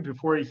it quick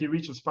before he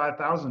reaches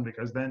 5,000,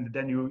 because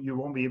then you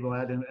won't be able to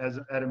add him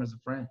as a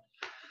friend.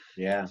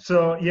 Yeah.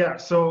 So yeah,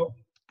 so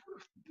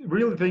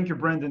really thank you,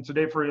 Brendan,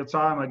 today for your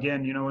time.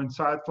 Again, you know,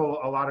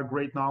 insightful, a lot of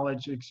great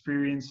knowledge,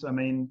 experience. I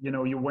mean, you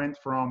know, you went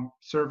from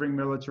serving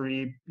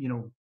military, you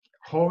know,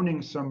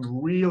 honing some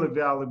really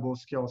valuable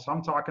skills.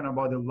 I'm talking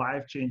about the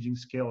life-changing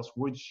skills,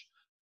 which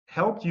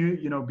helped you,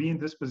 you know, be in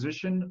this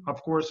position.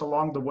 Of course,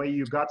 along the way,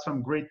 you got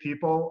some great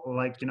people,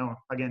 like, you know,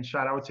 again,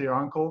 shout out to your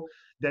uncle,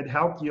 that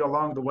helped you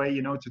along the way,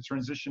 you know, to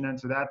transition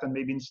into that and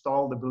maybe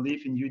install the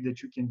belief in you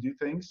that you can do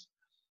things.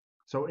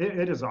 So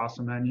it is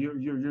awesome, man.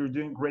 You're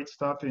doing great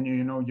stuff, and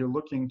you know, you're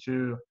looking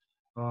to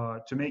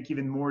make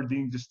even more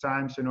during these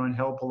times, you know, and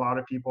help a lot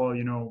of people,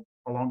 you know,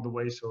 along the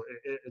way. So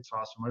it's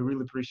awesome. I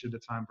really appreciate the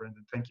time,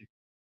 Brendan. Thank you.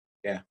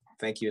 Yeah.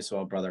 Thank you as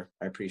well, brother.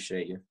 I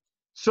appreciate you.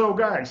 So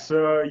guys,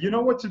 you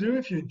know what to do.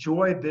 If you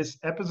enjoyed this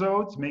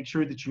episode, make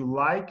sure that you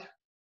like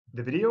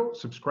the video,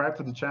 subscribe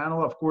to the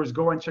channel. Of course,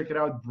 go and check it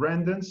out,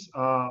 Brendan's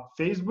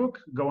Facebook.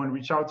 Go and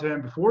reach out to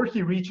him before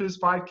he reaches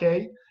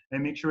 5K,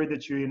 and make sure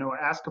that you know,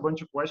 ask a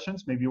bunch of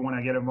questions. Maybe you want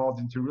to get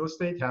involved into real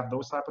estate, have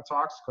those type of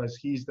talks, because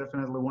he's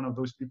definitely one of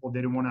those people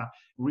that you want to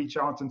reach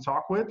out and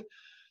talk with.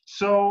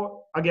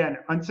 So again,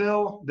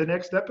 until the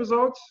next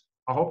episode,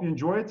 I hope you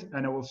enjoy it,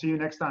 and I will see you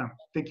next time.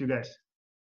 Thank you, guys.